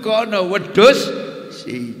tukono wedhus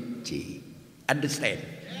siji. Understand?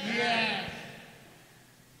 Yes.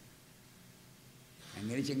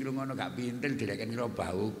 Angene sing ngrungono gak pinter direken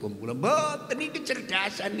ngrobah hukum kula mboten iki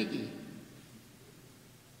kecerdasan iki.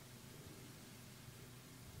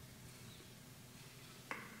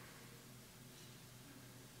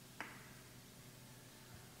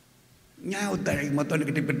 Nyaut dari motone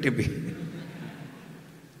kedip-kedip.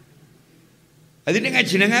 Jadi ini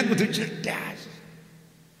ngaji nang aku tuh cerdas.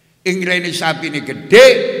 Ingrene sapi ini gede,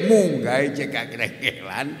 munggai cekak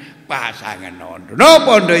kerekelan pasangan nondo.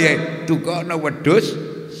 Napa ndoye dukono wedhus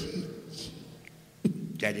siji.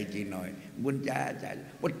 Jadi Cina, mun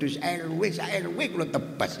jajan wedhus RW sak RW kula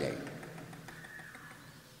tebas ya.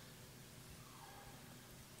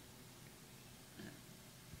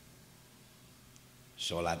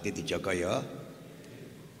 Salate dijaga ya.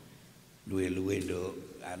 Luwe-luwe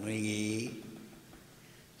nduk anu iki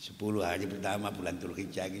 10 hari pertama bulan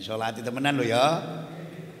Hijah iki salate temenan lho ya.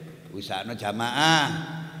 Usahane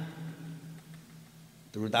jamaah.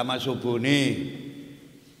 Terutama subuhne.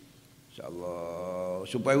 Insyaallah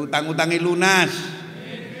supaya utang-utange lunas.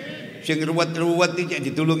 Sing ruwet-ruwet iki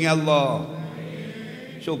ditulungi Allah.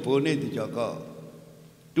 Subuhne dijaga.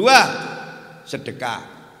 2 sedekah.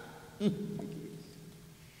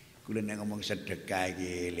 Kula nek ngomong sedekah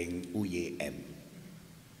iki eling UYM.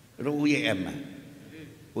 UYM.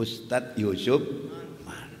 Ustadz Yusuf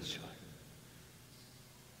Mansur.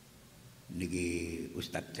 Niki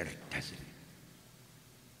Ustadz cerdas ini.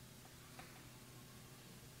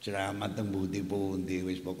 Ceramah teng pundi-pundi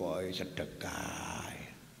wis pokoke sedekah.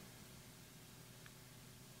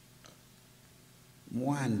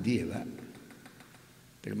 Muandi ya, Pak.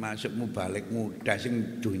 Termasuk mubalik muda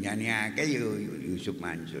sing dunyane akeh ya Yusuf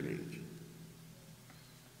Mansur iki.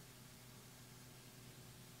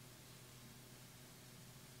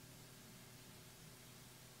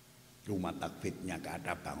 Rumah takfidnya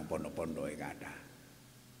kada, bang pondok-pondoke kada.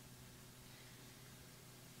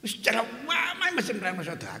 Wis cara wae mesen rene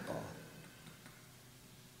sedekah.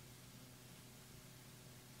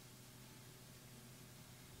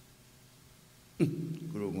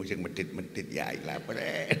 Krungu sing medit-medit ya ilah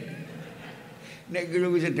pren. Nek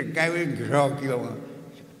krungu sedekah wis grogi wong.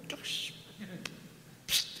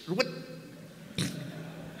 Ruwet.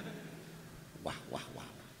 Wah.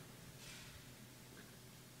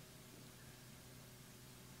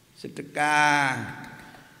 Sedekah.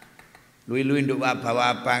 Luwi-luwi nduk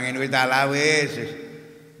wabah-wabah ngene wis ala wis.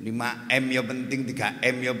 5M ya penting,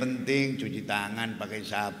 3M ya penting, cuci tangan pakai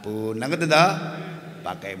sabun. Nang ngoten to?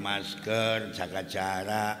 Pakai masker, jaga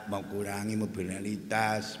jarak, mengurangi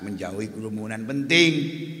mobilitas, menjauhi kerumunan penting.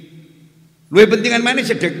 Luwih pentingan mana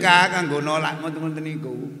sedekah kanggo nolak ngoten-ngoten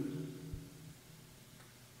niku.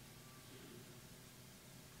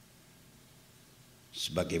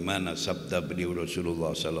 Sebagaimana sabda beliau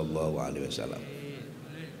Rasulullah sallallahu alaihi wasallam.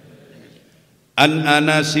 An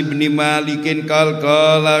Anas bin Malik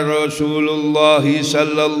qala Rasulullah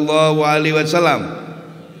sallallahu alaihi wasallam.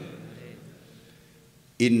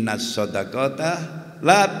 Innas sadaqata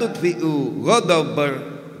la tudfi'u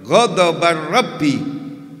ghadabar rabbi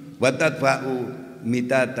wa tadfa'u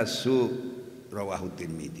mitatassu rawahu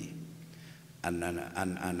Tirmidzi. An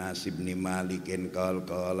Anas bin Malik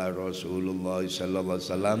qala Rasulullah sallallahu alaihi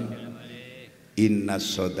wasallam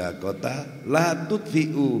innas sadaqata la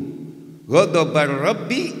tudfi'u ghadabar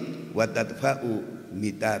rabbi wa tadfa'u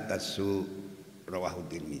mitatassu rawahu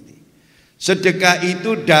Tirmidzi. Sedekah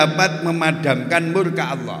itu dapat memadamkan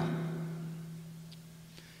murka Allah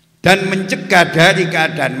dan mencegah dari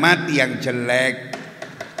keadaan mati yang jelek.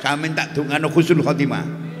 Kami tak dongano husnul khotimah.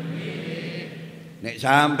 Nek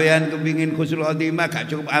sampean kepingin husnul khotimah gak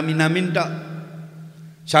cukup amin-amin tok.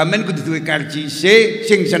 Sampean kudu duwe karjise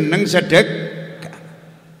sing seneng sedekah.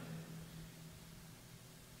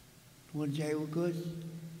 Nuwun sewu Gus.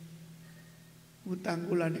 Utang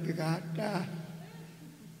kula niki kathah.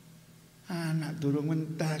 Anak durung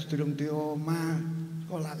mentas, durung di omah,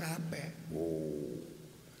 sekolah kabeh.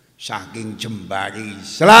 Saking jembari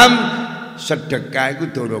Islam, sedekah itu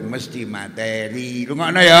durung mesti materi.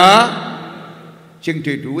 Rungokno ya. Sing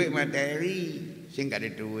duwe dhuwit materi, sing gak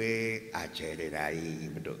ada dhuwit ajare rai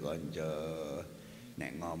beduk kanca.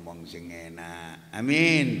 Nek ngomong sing enak.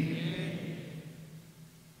 Amin.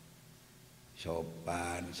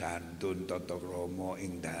 Sopan, santun, tata krama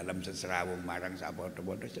ing dalem sesrawung marang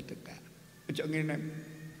sapadha-padha sedekah. Aja ngene.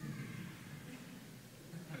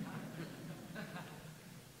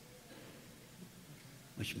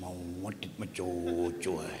 Wis mau medhit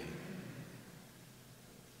mecoco ae.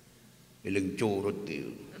 Eling curut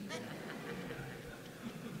iki.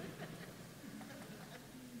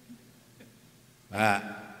 Pak,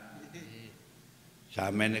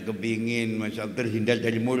 sampeyan kepingin masyaallah terhindar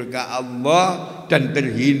dari murka Allah dan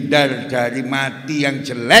terhindar dari mati yang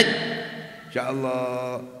jelek,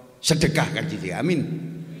 insyaallah sedekah kan jadi amin.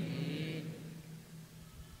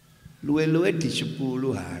 Luwe-luwe di 10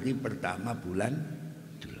 hari pertama bulan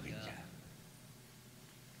Dzul.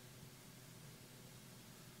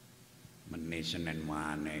 Meneh Senin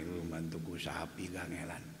maneh iku mantuku sapi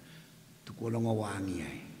kangelan. Tuku ono wangi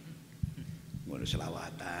ae. Ngono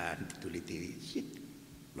selawatan dituliti.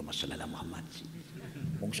 Allahumma sholli ala Muhammad.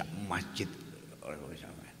 Wong sak masjid ora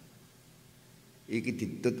sampean. Iki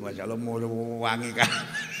ditut masyaallah mulu wangi kan.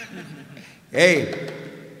 Hei.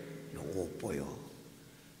 Lho opo yo?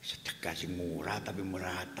 Sedekah sing murah tapi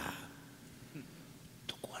merata.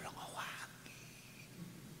 Tuku ono wangi.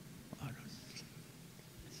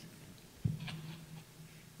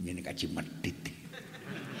 Ini kaji medit.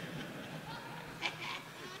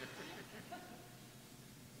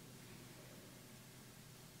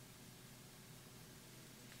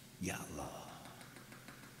 Ya Allah.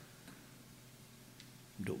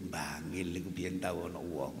 Nduk bangil iku biyen tau ana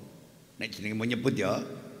wong. Nek jenenge mau nyebut ya.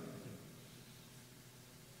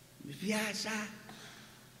 Biasa.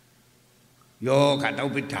 Yo gak tau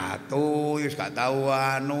pidato, yo gak tau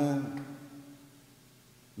anu.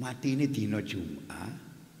 Mati ini dina Jumat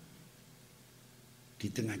di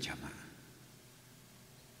tengah jamaah.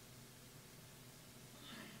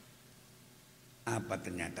 Apa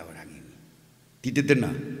ternyata orang ini? Didedena.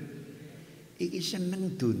 Iki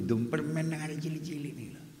seneng dundum permen nang arek cilik-cilik iki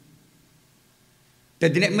lho.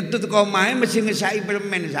 Dadi nek metu teko omahe mesti ngesaki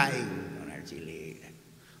permen sae nang arek cilik.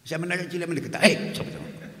 Sampe arek cilik mendeketak, sapa-sapa.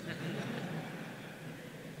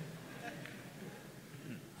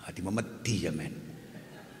 Ati memedi ya men.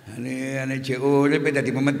 Ane jek urip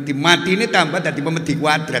dadi memedi, matine tambah dadi memedi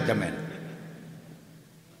kuadrat ya men.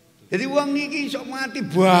 Jadi wong iki sok mati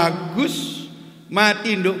bagus,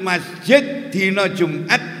 mati nduk masjid dina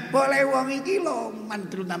Jumat. Boleh wong iki lho,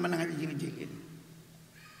 man terutama nang cilik-cilik.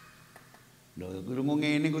 Lho krungu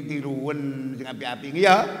ngene kok tiruwen sing apik-apik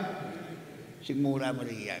ya. Sing murah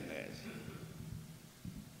meriah, guys.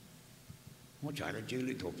 Mau cara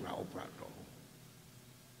cilik oprak-oprak to.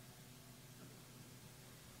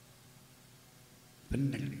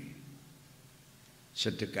 Benar.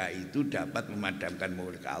 Sedekah itu dapat memadamkan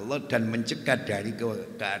murka Allah dan mencegah dari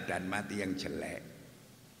keadaan mati yang jelek.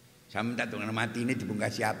 Sampe tak tunggu mati ini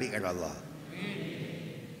dibungkasi apik karo Allah.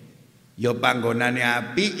 Ya panggonane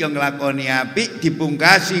apik, ya nglakoni apik,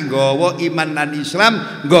 dibungkasi nggawa iman lan Islam,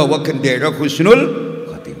 nggawa gendera husnul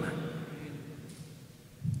khotimah.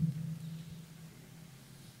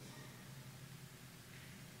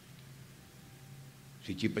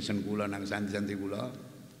 Siji pesen kula nang santri-santri kula,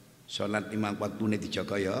 salat 5 waktune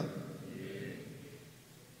dijaga ya.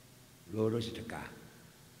 Loro sedekah.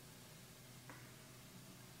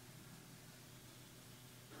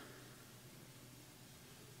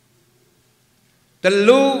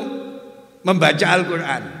 Telu membaca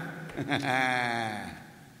Al-Quran.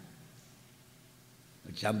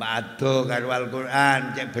 Jambak ado karo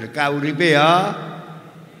Al-Quran, cek berkah uripe ya.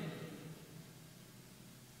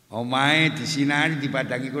 Omahe disinari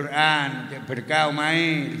dipadangi Quran, cek berkah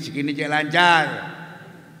omahe, rezekine cek lancar.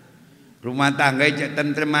 Rumah tangga cek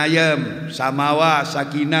tentrem ayem, samawa,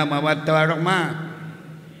 sakinah, mawaddah warahmah.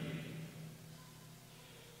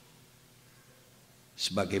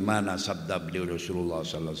 Sebagaimana sabda beliau Rasulullah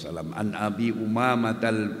sallallahu alaihi wasallam, an Abi Umamah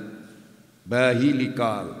al-Bahili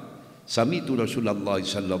qala sami'tu Rasulullah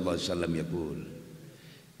sallallahu alaihi wasallam yaqul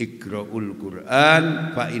iqra'ul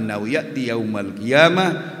Qur'an fa innahu ya'ti yaumal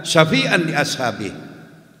qiyamah syafi'an li ashabihi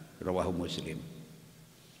rawahu Muslim.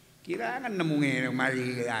 Kirangan nemu ngene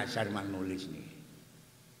mari asar mang nulis nih.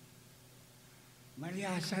 Mari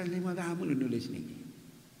asar nih kamu nulis nih.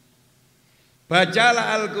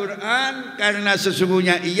 Bacalah Al-Quran karena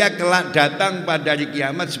sesungguhnya ia kelak datang pada hari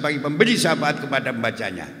kiamat sebagai pemberi syafaat kepada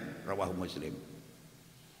pembacanya. Rawahu Muslim.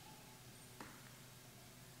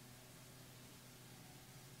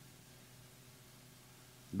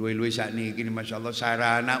 Luwe-luwe sakniki ini Masya Allah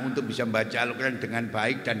sarana untuk bisa membaca Al-Quran dengan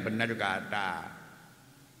baik dan benar kata.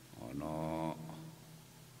 Ono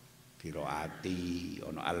Kiroati,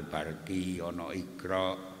 ono Al-Barqi, ono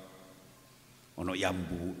Iqra, ono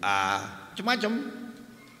Yambu'a, macam-macam.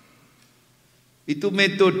 Itu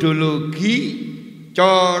metodologi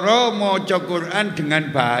cara maca Quran dengan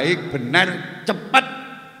baik, benar, cepat,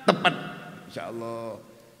 tepat. Insyaallah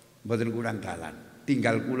mboten kurang dalan.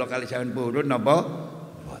 Tinggal kula kali sampean purun napa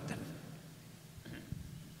mboten.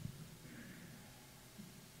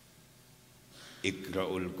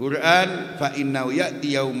 Iqra'ul Qur'an fa innahu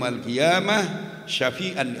ya'ti yaumal qiyamah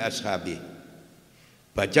syafi'an li ashabihi.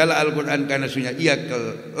 Bacalah Al-Quran karena sesungguhnya ia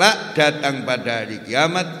kelak datang pada hari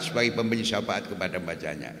kiamat sebagai pemberi syafaat kepada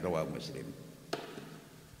bacanya. Rawahu Muslim.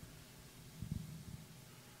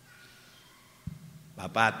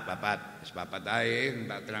 Papat ae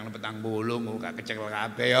tak terang petang bulung gak kecekel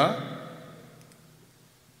kabeh ya.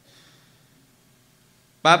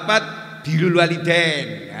 Papat birrul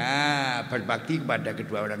walidain. Nah, berbakti kepada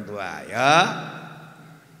kedua orang tua ya.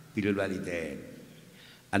 Birrul walidain.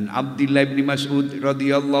 An Abdullah bin Mas'ud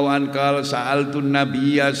radhiyallahu anhu qala sa'altu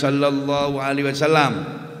Nabiyya sallallahu alaihi wasallam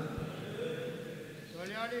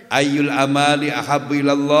ayyul amali ahabbu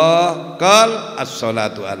ilallah qal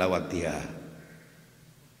as-salatu ala waqtiha.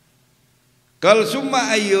 Qal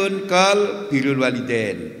summa ayyun qal birrul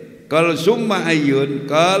walidain. Qal summa ayyun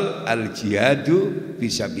qal al jihadu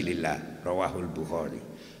fisabilillah rawahul Bukhari.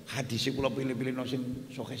 Hadis kula pilih-pilih no sing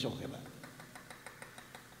soke-soke, Pak.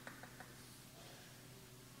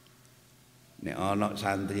 Nek ana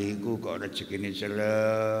santri iku kok rezekine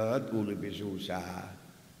seret, uripe susah.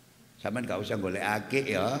 Sampeyan gak usah golek akik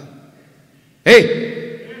ya.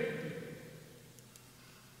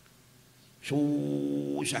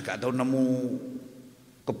 Susah gak tau nemu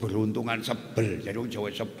keberuntungan sebel, jadi orang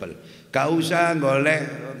Jawa sebel. Gak usah golek,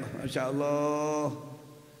 Masya Allah,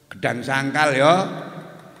 gedang sangkal ya.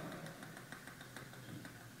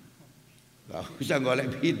 Gak usah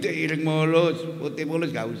golek pitik ireng mulus, putih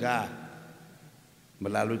mulus gak usah.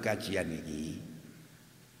 Melalui kajian ini,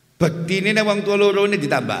 bektine nek wong tua loro ini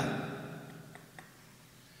ditambah.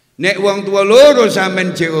 Nek wong tua loro sampean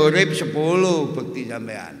jek urip 10 bekti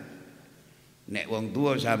sampean. Nek wong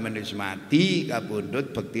tua sampean wis mati kapundhut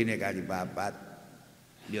bektine kali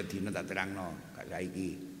 4. Ya dina tak terangno gak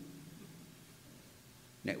saiki.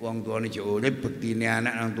 Nek wong tuane jek urip bektine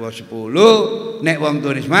anak nang tua 10, nek wong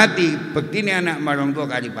tuane wis mati bektine anak marang tua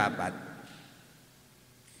kali 4.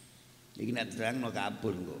 Iki nek terangno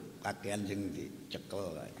kabur kok kakean sing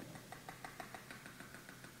dicekel kae.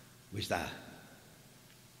 Wis ta.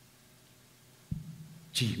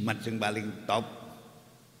 Jimat sing paling top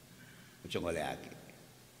aja golekake.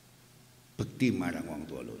 Bekti marang wong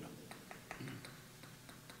tua loro.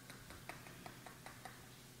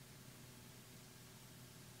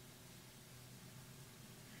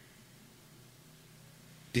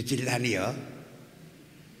 Diceritani ya.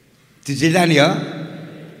 Diceritani ya.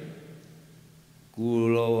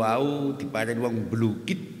 Kula wau diparing wong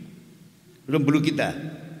blukit. Belum blukit ta?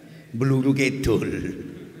 Bluru kidul.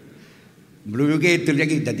 Bluru kidul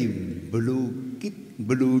iki dadi blukit,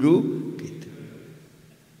 bluru kidul.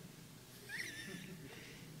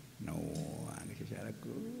 No, ane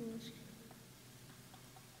kesalaku.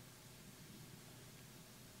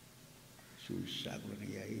 Susah kula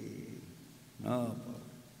kiai. Napa?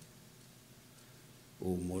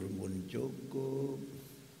 Umur pun cukup.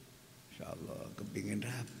 Insyaallah kepingin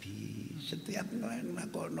rabi. Setiap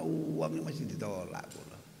nglakono uang masih ditolak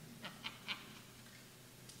kula.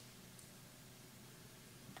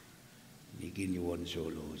 Niki nyuwun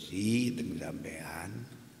solusi teng sampean.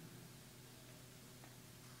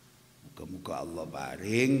 Muga-muga Allah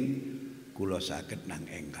paring kula saged nang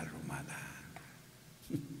enggal rumah tangga.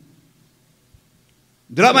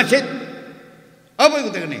 Delok masjid. Apa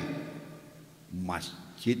iku tekene?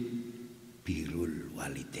 Masjid Birrul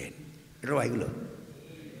Walidain. Roh iku lho.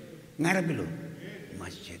 Ngarep lho.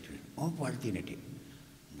 Masjid. Apa artine, Dik?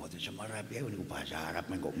 Mboten semar rapi niku bahasa Arab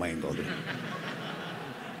mengko kok.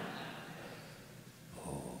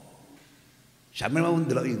 Oh. Sampeyan mau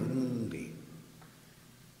ndelok iku nggih.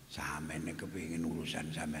 Sampeyan nek kepengin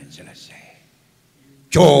urusan sampeyan selesai.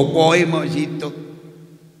 Jopoe mok situk.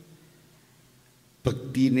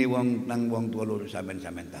 Bektine wong nang wong tua loro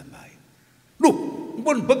sampeyan tambahi. Lho,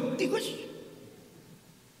 pun bekti Gus.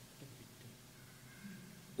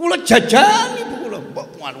 Kula jajani Bu kula,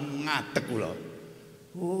 mbok ngadeg kula.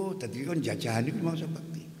 Oh, dadi kon jajani ku maksud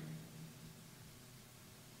bekti.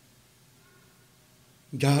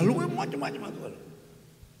 Jaluke macam-macam aku.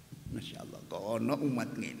 Masyaallah, kono umat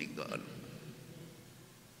ngene kono.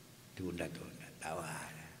 Diundat-undat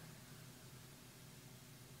tawar.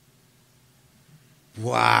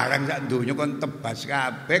 Barang sak donya kon tebas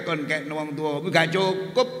kabeh kon kekno wong tuwa gak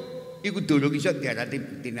cukup. Iku durung iso diarani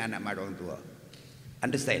bektine anak marang tuwa.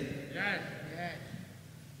 Understand? Yes, yes.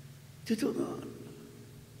 Duduk ngono.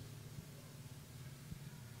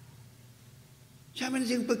 Sampeyan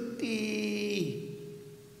sing bekti.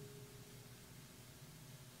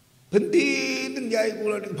 Benti yai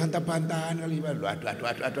kula ning bantah-bantahan kali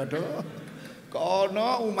aduh.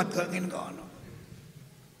 Kono umat kok ngene kono.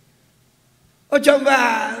 Aja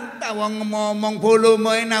mbantah wong ngomong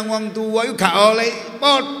volume nang wong tuwa iku gak oleh,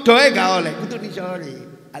 padha ae gak oleh, kudu disore.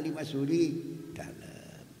 Ali Masyhuri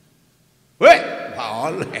dalem. Weh, gak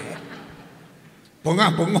oleh.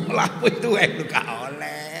 Bongah-bongah lapo itu gak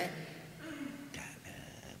oleh.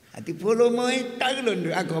 Dalem. Ati volume tak lho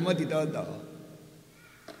agama ditata.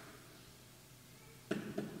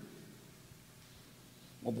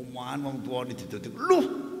 Ngopo man wong tuane ditutup. Lho.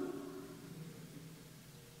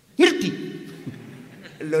 Ngerti?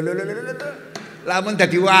 Lho. Lamun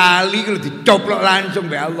dadi wali kuwi dicoplok langsung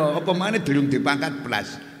mbek Allah. Apa maneh durung dipangkat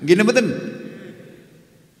blas. Nggih mboten?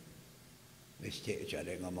 Wis cek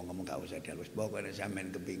jare ngomong-ngomong gak usah dalus. Pokoke sampean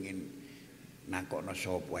kepingin nakokno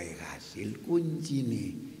sapa wae hasil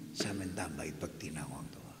kuncine sampean tambahi bekti nang wong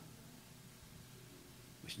tuwa.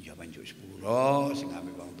 Wis njaman juk sepuro sing ame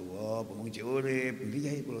wong tuwa, pemung cek urip,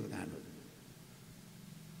 nggih kula nganut.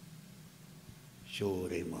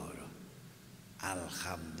 Sore mara.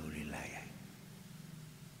 Alhamdulillah ya.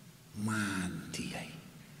 Mati ya.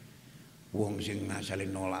 Wong sing asale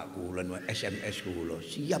nolak kula SMS kula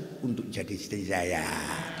siap untuk jadi istri saya.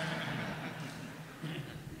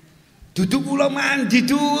 Duduk kula mandi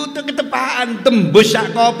duduk ketepaan tembus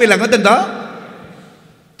sak kopi lah ngoten to?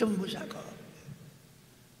 Tembus sak kopi.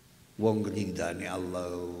 Wong ridane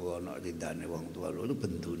Allah ana ridane wong tua loro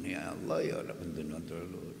bentune Allah ya ana bentune wong tua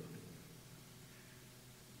loro.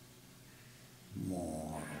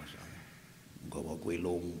 Moro saya nggawa kue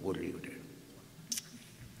lumpur iki.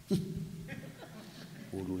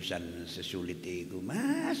 Urusan sesulit itu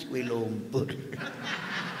Mas kue lumpur.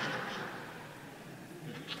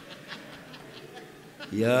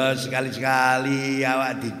 Ya sekali-sekali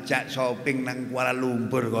awak dijak shopping nang Kuala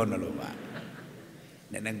Lumpur kono lho Pak.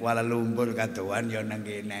 Nek nang Kuala Lumpur kadoan ya nang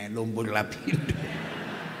kene lumpur lapindo.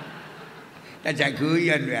 Tajak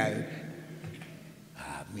guyon wae.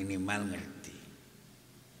 Minimal ngerti.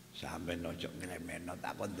 Sampeyan ojo ngremehno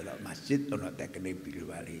tak kon delok masjid ana tekene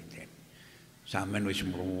bil waliden. Sampeyan wis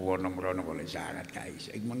mrono-mrono oleh syarat ka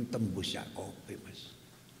iso. Iki men tembus sak kopi Mas.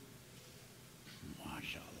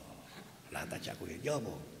 Masyaallah. Lah tak jago ya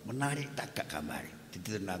apa? Menarik tak gak gambar.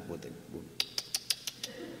 Diten aku ten.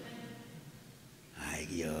 Ha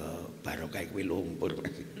iki yo barokah kuwi lumpur.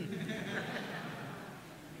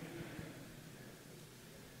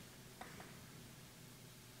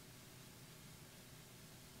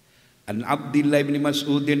 An Abdullah bin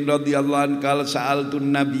Mas'ud radhiyallahu anhu qala sa'altu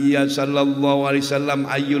an-nabiyya sallallahu alaihi wasallam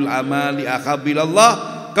ayyul amali ahabbilallah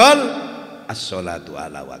qal as-salatu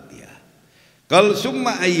ala waqtiha qal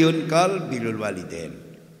summa ayyun qal birrul walidain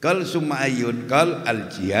qal summa ayyun qal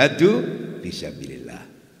al-jihadu fisabilillah.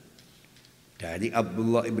 Dari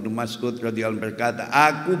Abdullah bin Mas'ud radhiyallahu anhu berkata,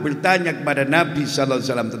 aku bertanya kepada Nabi sallallahu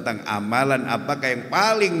alaihi wasallam tentang amalan apakah yang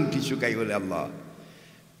paling disukai oleh Allah.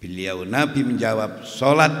 Beliau Nabi menjawab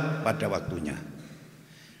salat pada waktunya.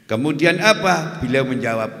 Kemudian apa? Beliau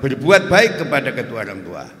menjawab berbuat baik kepada kedua orang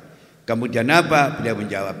tua. Kemudian apa? Beliau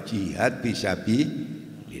menjawab jihad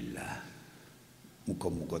fisabilillah.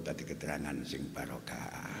 Muga-muga tadi keterangan sing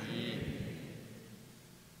barokah.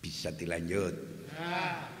 Bisa dilanjut.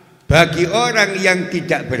 Bagi orang yang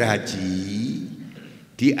tidak berhaji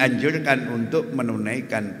dianjurkan untuk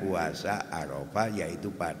menunaikan puasa Arafah yaitu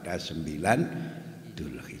pada 9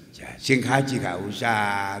 Dzul Hijah. Sing haji gak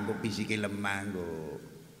usah, engko pisike lemah engko.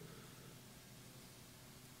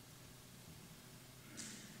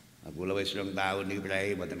 Aku wis 2 tahun iki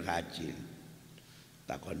prae mboten haji.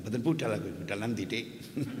 Takon mboten budal aku, budalan titik.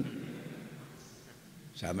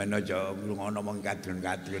 Sampeyan aja ngono mong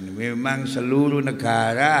kadrun-kadrun. Memang seluruh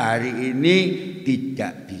negara hari ini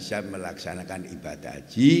tidak bisa melaksanakan ibadah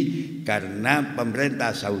haji karena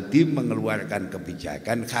pemerintah Saudi mengeluarkan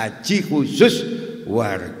kebijakan haji khusus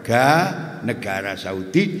warga negara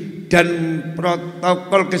Saudi dan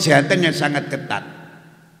protokol kesehatannya sangat ketat.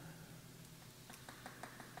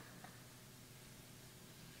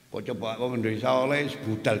 Kok coba wong Indonesia oleh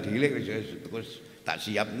budal dilik wis tak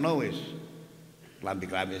siapno wis.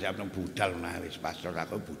 Klambi-klambi siapno budal nah wis pastor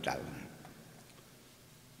aku budal.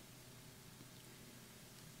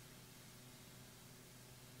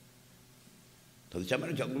 Dadi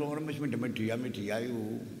sampeyan jak ngrungokno wis media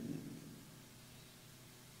iku.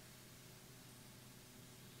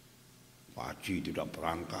 Haji tidak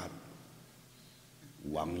berangkat.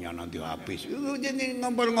 Uangnya nanti habis. Jadi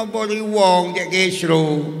ngompor-ngompori uang kayak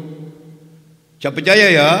kesro. Jangan percaya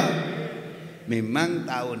ya. Memang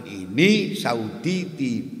tahun ini Saudi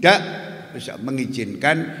tidak bisa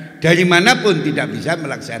mengizinkan dari manapun tidak bisa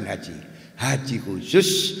melaksanakan haji. Haji khusus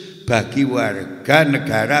bagi warga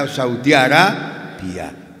negara Saudi Arabia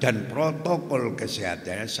dan protokol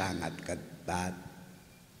kesehatannya sangat ketat.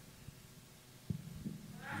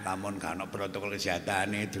 Namun karena protokol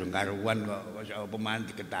kesehatane durung karuan kok apa man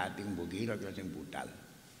diketati mbok kira sing budal.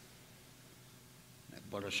 Nek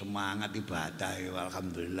para semangat ibadah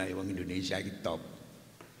alhamdulillah wong Indonesia iki top.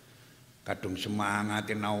 Kadung semangat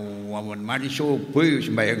nawon mari subuh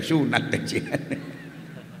sembahyang sunat tajian.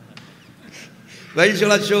 Bayi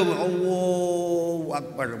salat subuh Allahu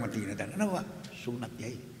Akbar Madinah dan apa sunat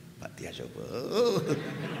yai Fatihah subuh.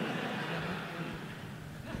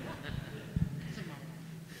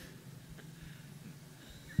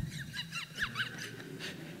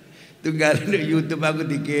 Tunggal di YouTube aku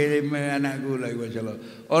dikirim anakku lah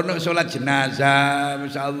masyaallah. Ono salat jenazah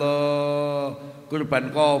masyaallah. Kurban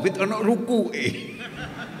Covid ono rukuke.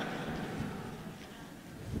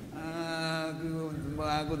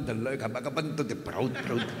 Aku ndelok gak kepentut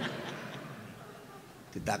braut-braut.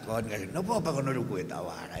 Ditakon kare, "Napa kono rukuke ta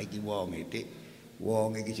wae iki wong iki?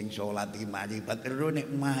 Wong iki sing salat iki maribat terus nek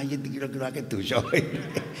mayit kira-kira akeh dosa."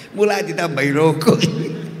 Mulai ditambahi rukuk.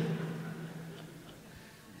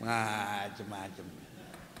 Macam-macam.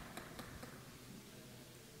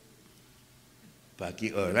 Bagi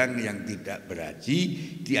orang yang tidak berhaji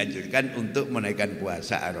dianjurkan untuk menaikkan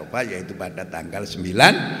puasa Arafah yaitu pada tanggal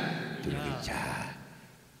 9 Dzulhijjah.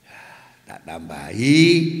 Tak tambahi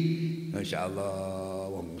masyaallah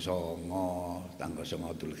wong songo tanggal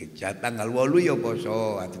 9 Dzulhijjah tanggal 8 ya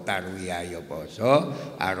poso, tarwiyah ya poso,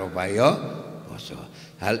 Arafah ya poso.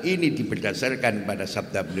 Hal ini berdasarkan pada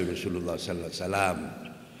sabda beliau Rasulullah sallallahu alaihi wasallam.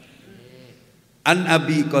 An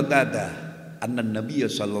Abi Qatadah anna Nabiy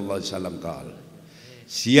sallallahu alaihi wasallam qala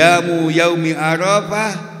siyamu yaumi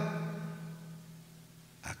Arafah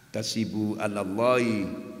aktasibu 'ala Allahi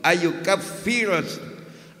ayukaffiras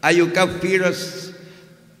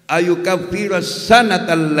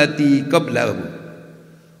sanatal lati qablahu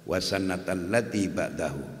wa sanatal lati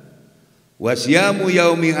ba'dahu wa siyamu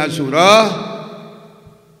yaumi Asyura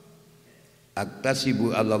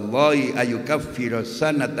aktasibu 'ala Allahi ayukaffiras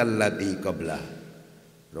sanatal lati qablahu.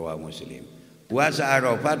 Rawahu Muslim. Puasa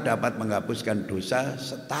Arafah dapat menghapuskan dosa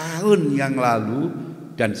setahun yang lalu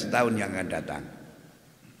dan setahun yang akan datang.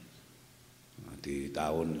 Di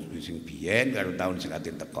tahun sing biyen karo tahun sing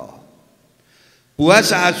ati teka.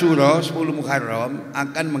 Puasa Asyura 10 Muharram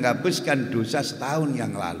akan menghapuskan dosa setahun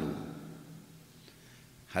yang lalu.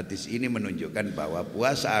 Hadis ini menunjukkan bahwa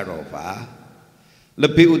puasa Arafah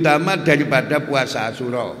lebih utama daripada puasa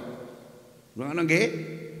Asyura. Ngono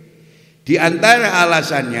nggih? Di antara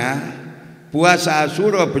alasannya puasa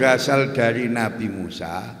Asyura berasal dari Nabi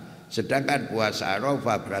Musa, sedangkan puasa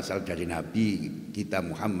Arafah berasal dari Nabi kita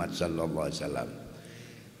Muhammad sallallahu alaihi wasallam.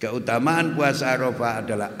 Keutamaan puasa Arafah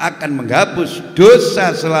adalah akan menghapus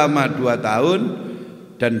dosa selama 2 tahun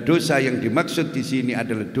dan dosa yang dimaksud di sini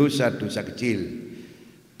adalah dosa-dosa kecil.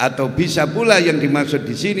 Atau bisa pula yang dimaksud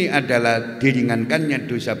di sini adalah diringankannya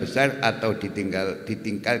dosa besar atau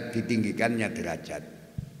ditinggikannya derajat.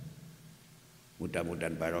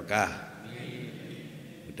 Mudah-mudahan barokah.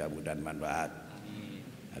 Mudah-mudahan manfaat.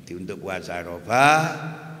 Jadi untuk puasa Arafah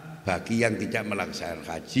bagi yang tidak melaksanakan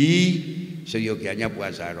haji seyogianya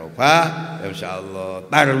puasa Arafah insyaallah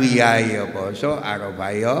tarwiyah ya poso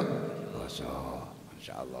Arafah ya poso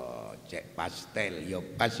insyaallah cek pastel ya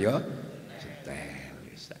pas ya setel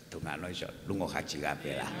wis tak dongakno iso lunga haji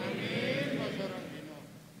kabeh lah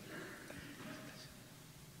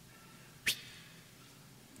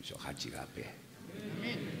iso haji kabeh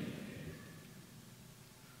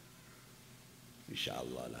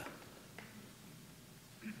insyaallah lah.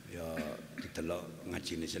 Ya ditelok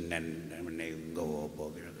ngajine Senin meneh nggawa apa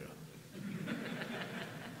kira-kira.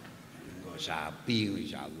 Nggawa sapi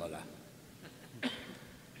insyaallah lah.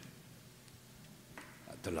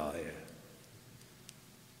 Delok ya.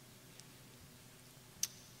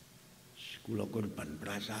 Kula korban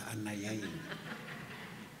perasaan ayai.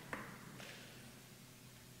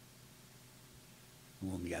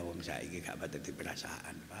 Wong ya wong saiki gak pateti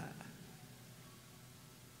perasaan, Pak.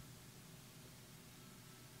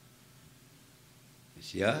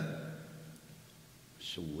 Ya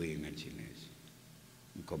suwe ngajine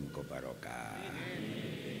muga-muga barokah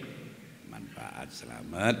manfaat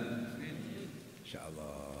selamat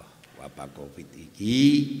insyaallah wabah Covid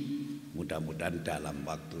iki mudah-mudahan dalam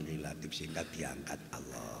waktu relatif singkat diangkat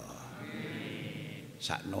Allah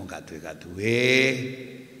sakno gak duwe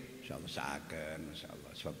insyaallah saken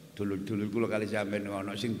insyaallah sebab dulur-dulur kula kali sampeyan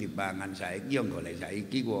ono sing dipangan saiki ya golek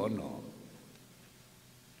saiki ku ono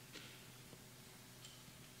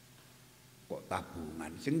kok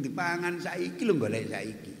tabungan sing dipangan saiki lho golek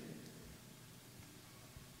saiki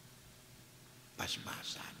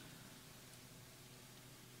pas-pasan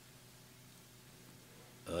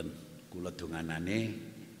kula donganane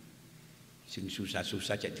sing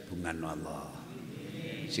susah-susah cek dibungano Allah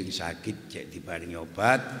sing sakit cek diparingi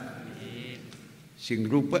obat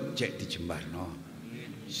sing rupek cek dijembarno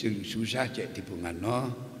sing susah cek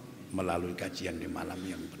dibungano melalui kajian di malam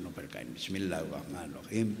yang penuh berkah.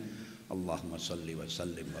 Bismillahirrahmanirrahim. Allahumma salli wa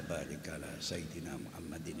sallim wa barik ala sayyidina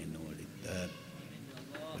Muhammadin nuril dad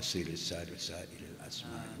wa sirri sa'il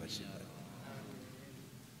asma'i wa sifat.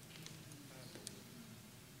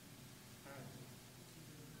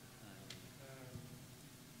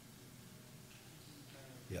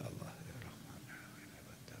 Ya Allah ya Rahman ya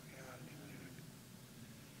Rahim ya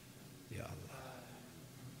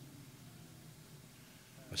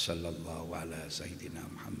Wa sallallahu ala sayyidina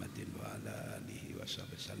Muhammadin wa ala alihi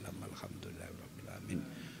wasallam. Alhamdulillahirabbil alamin.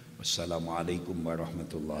 Wassalamualaikum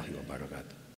warahmatullahi wabarakatuh.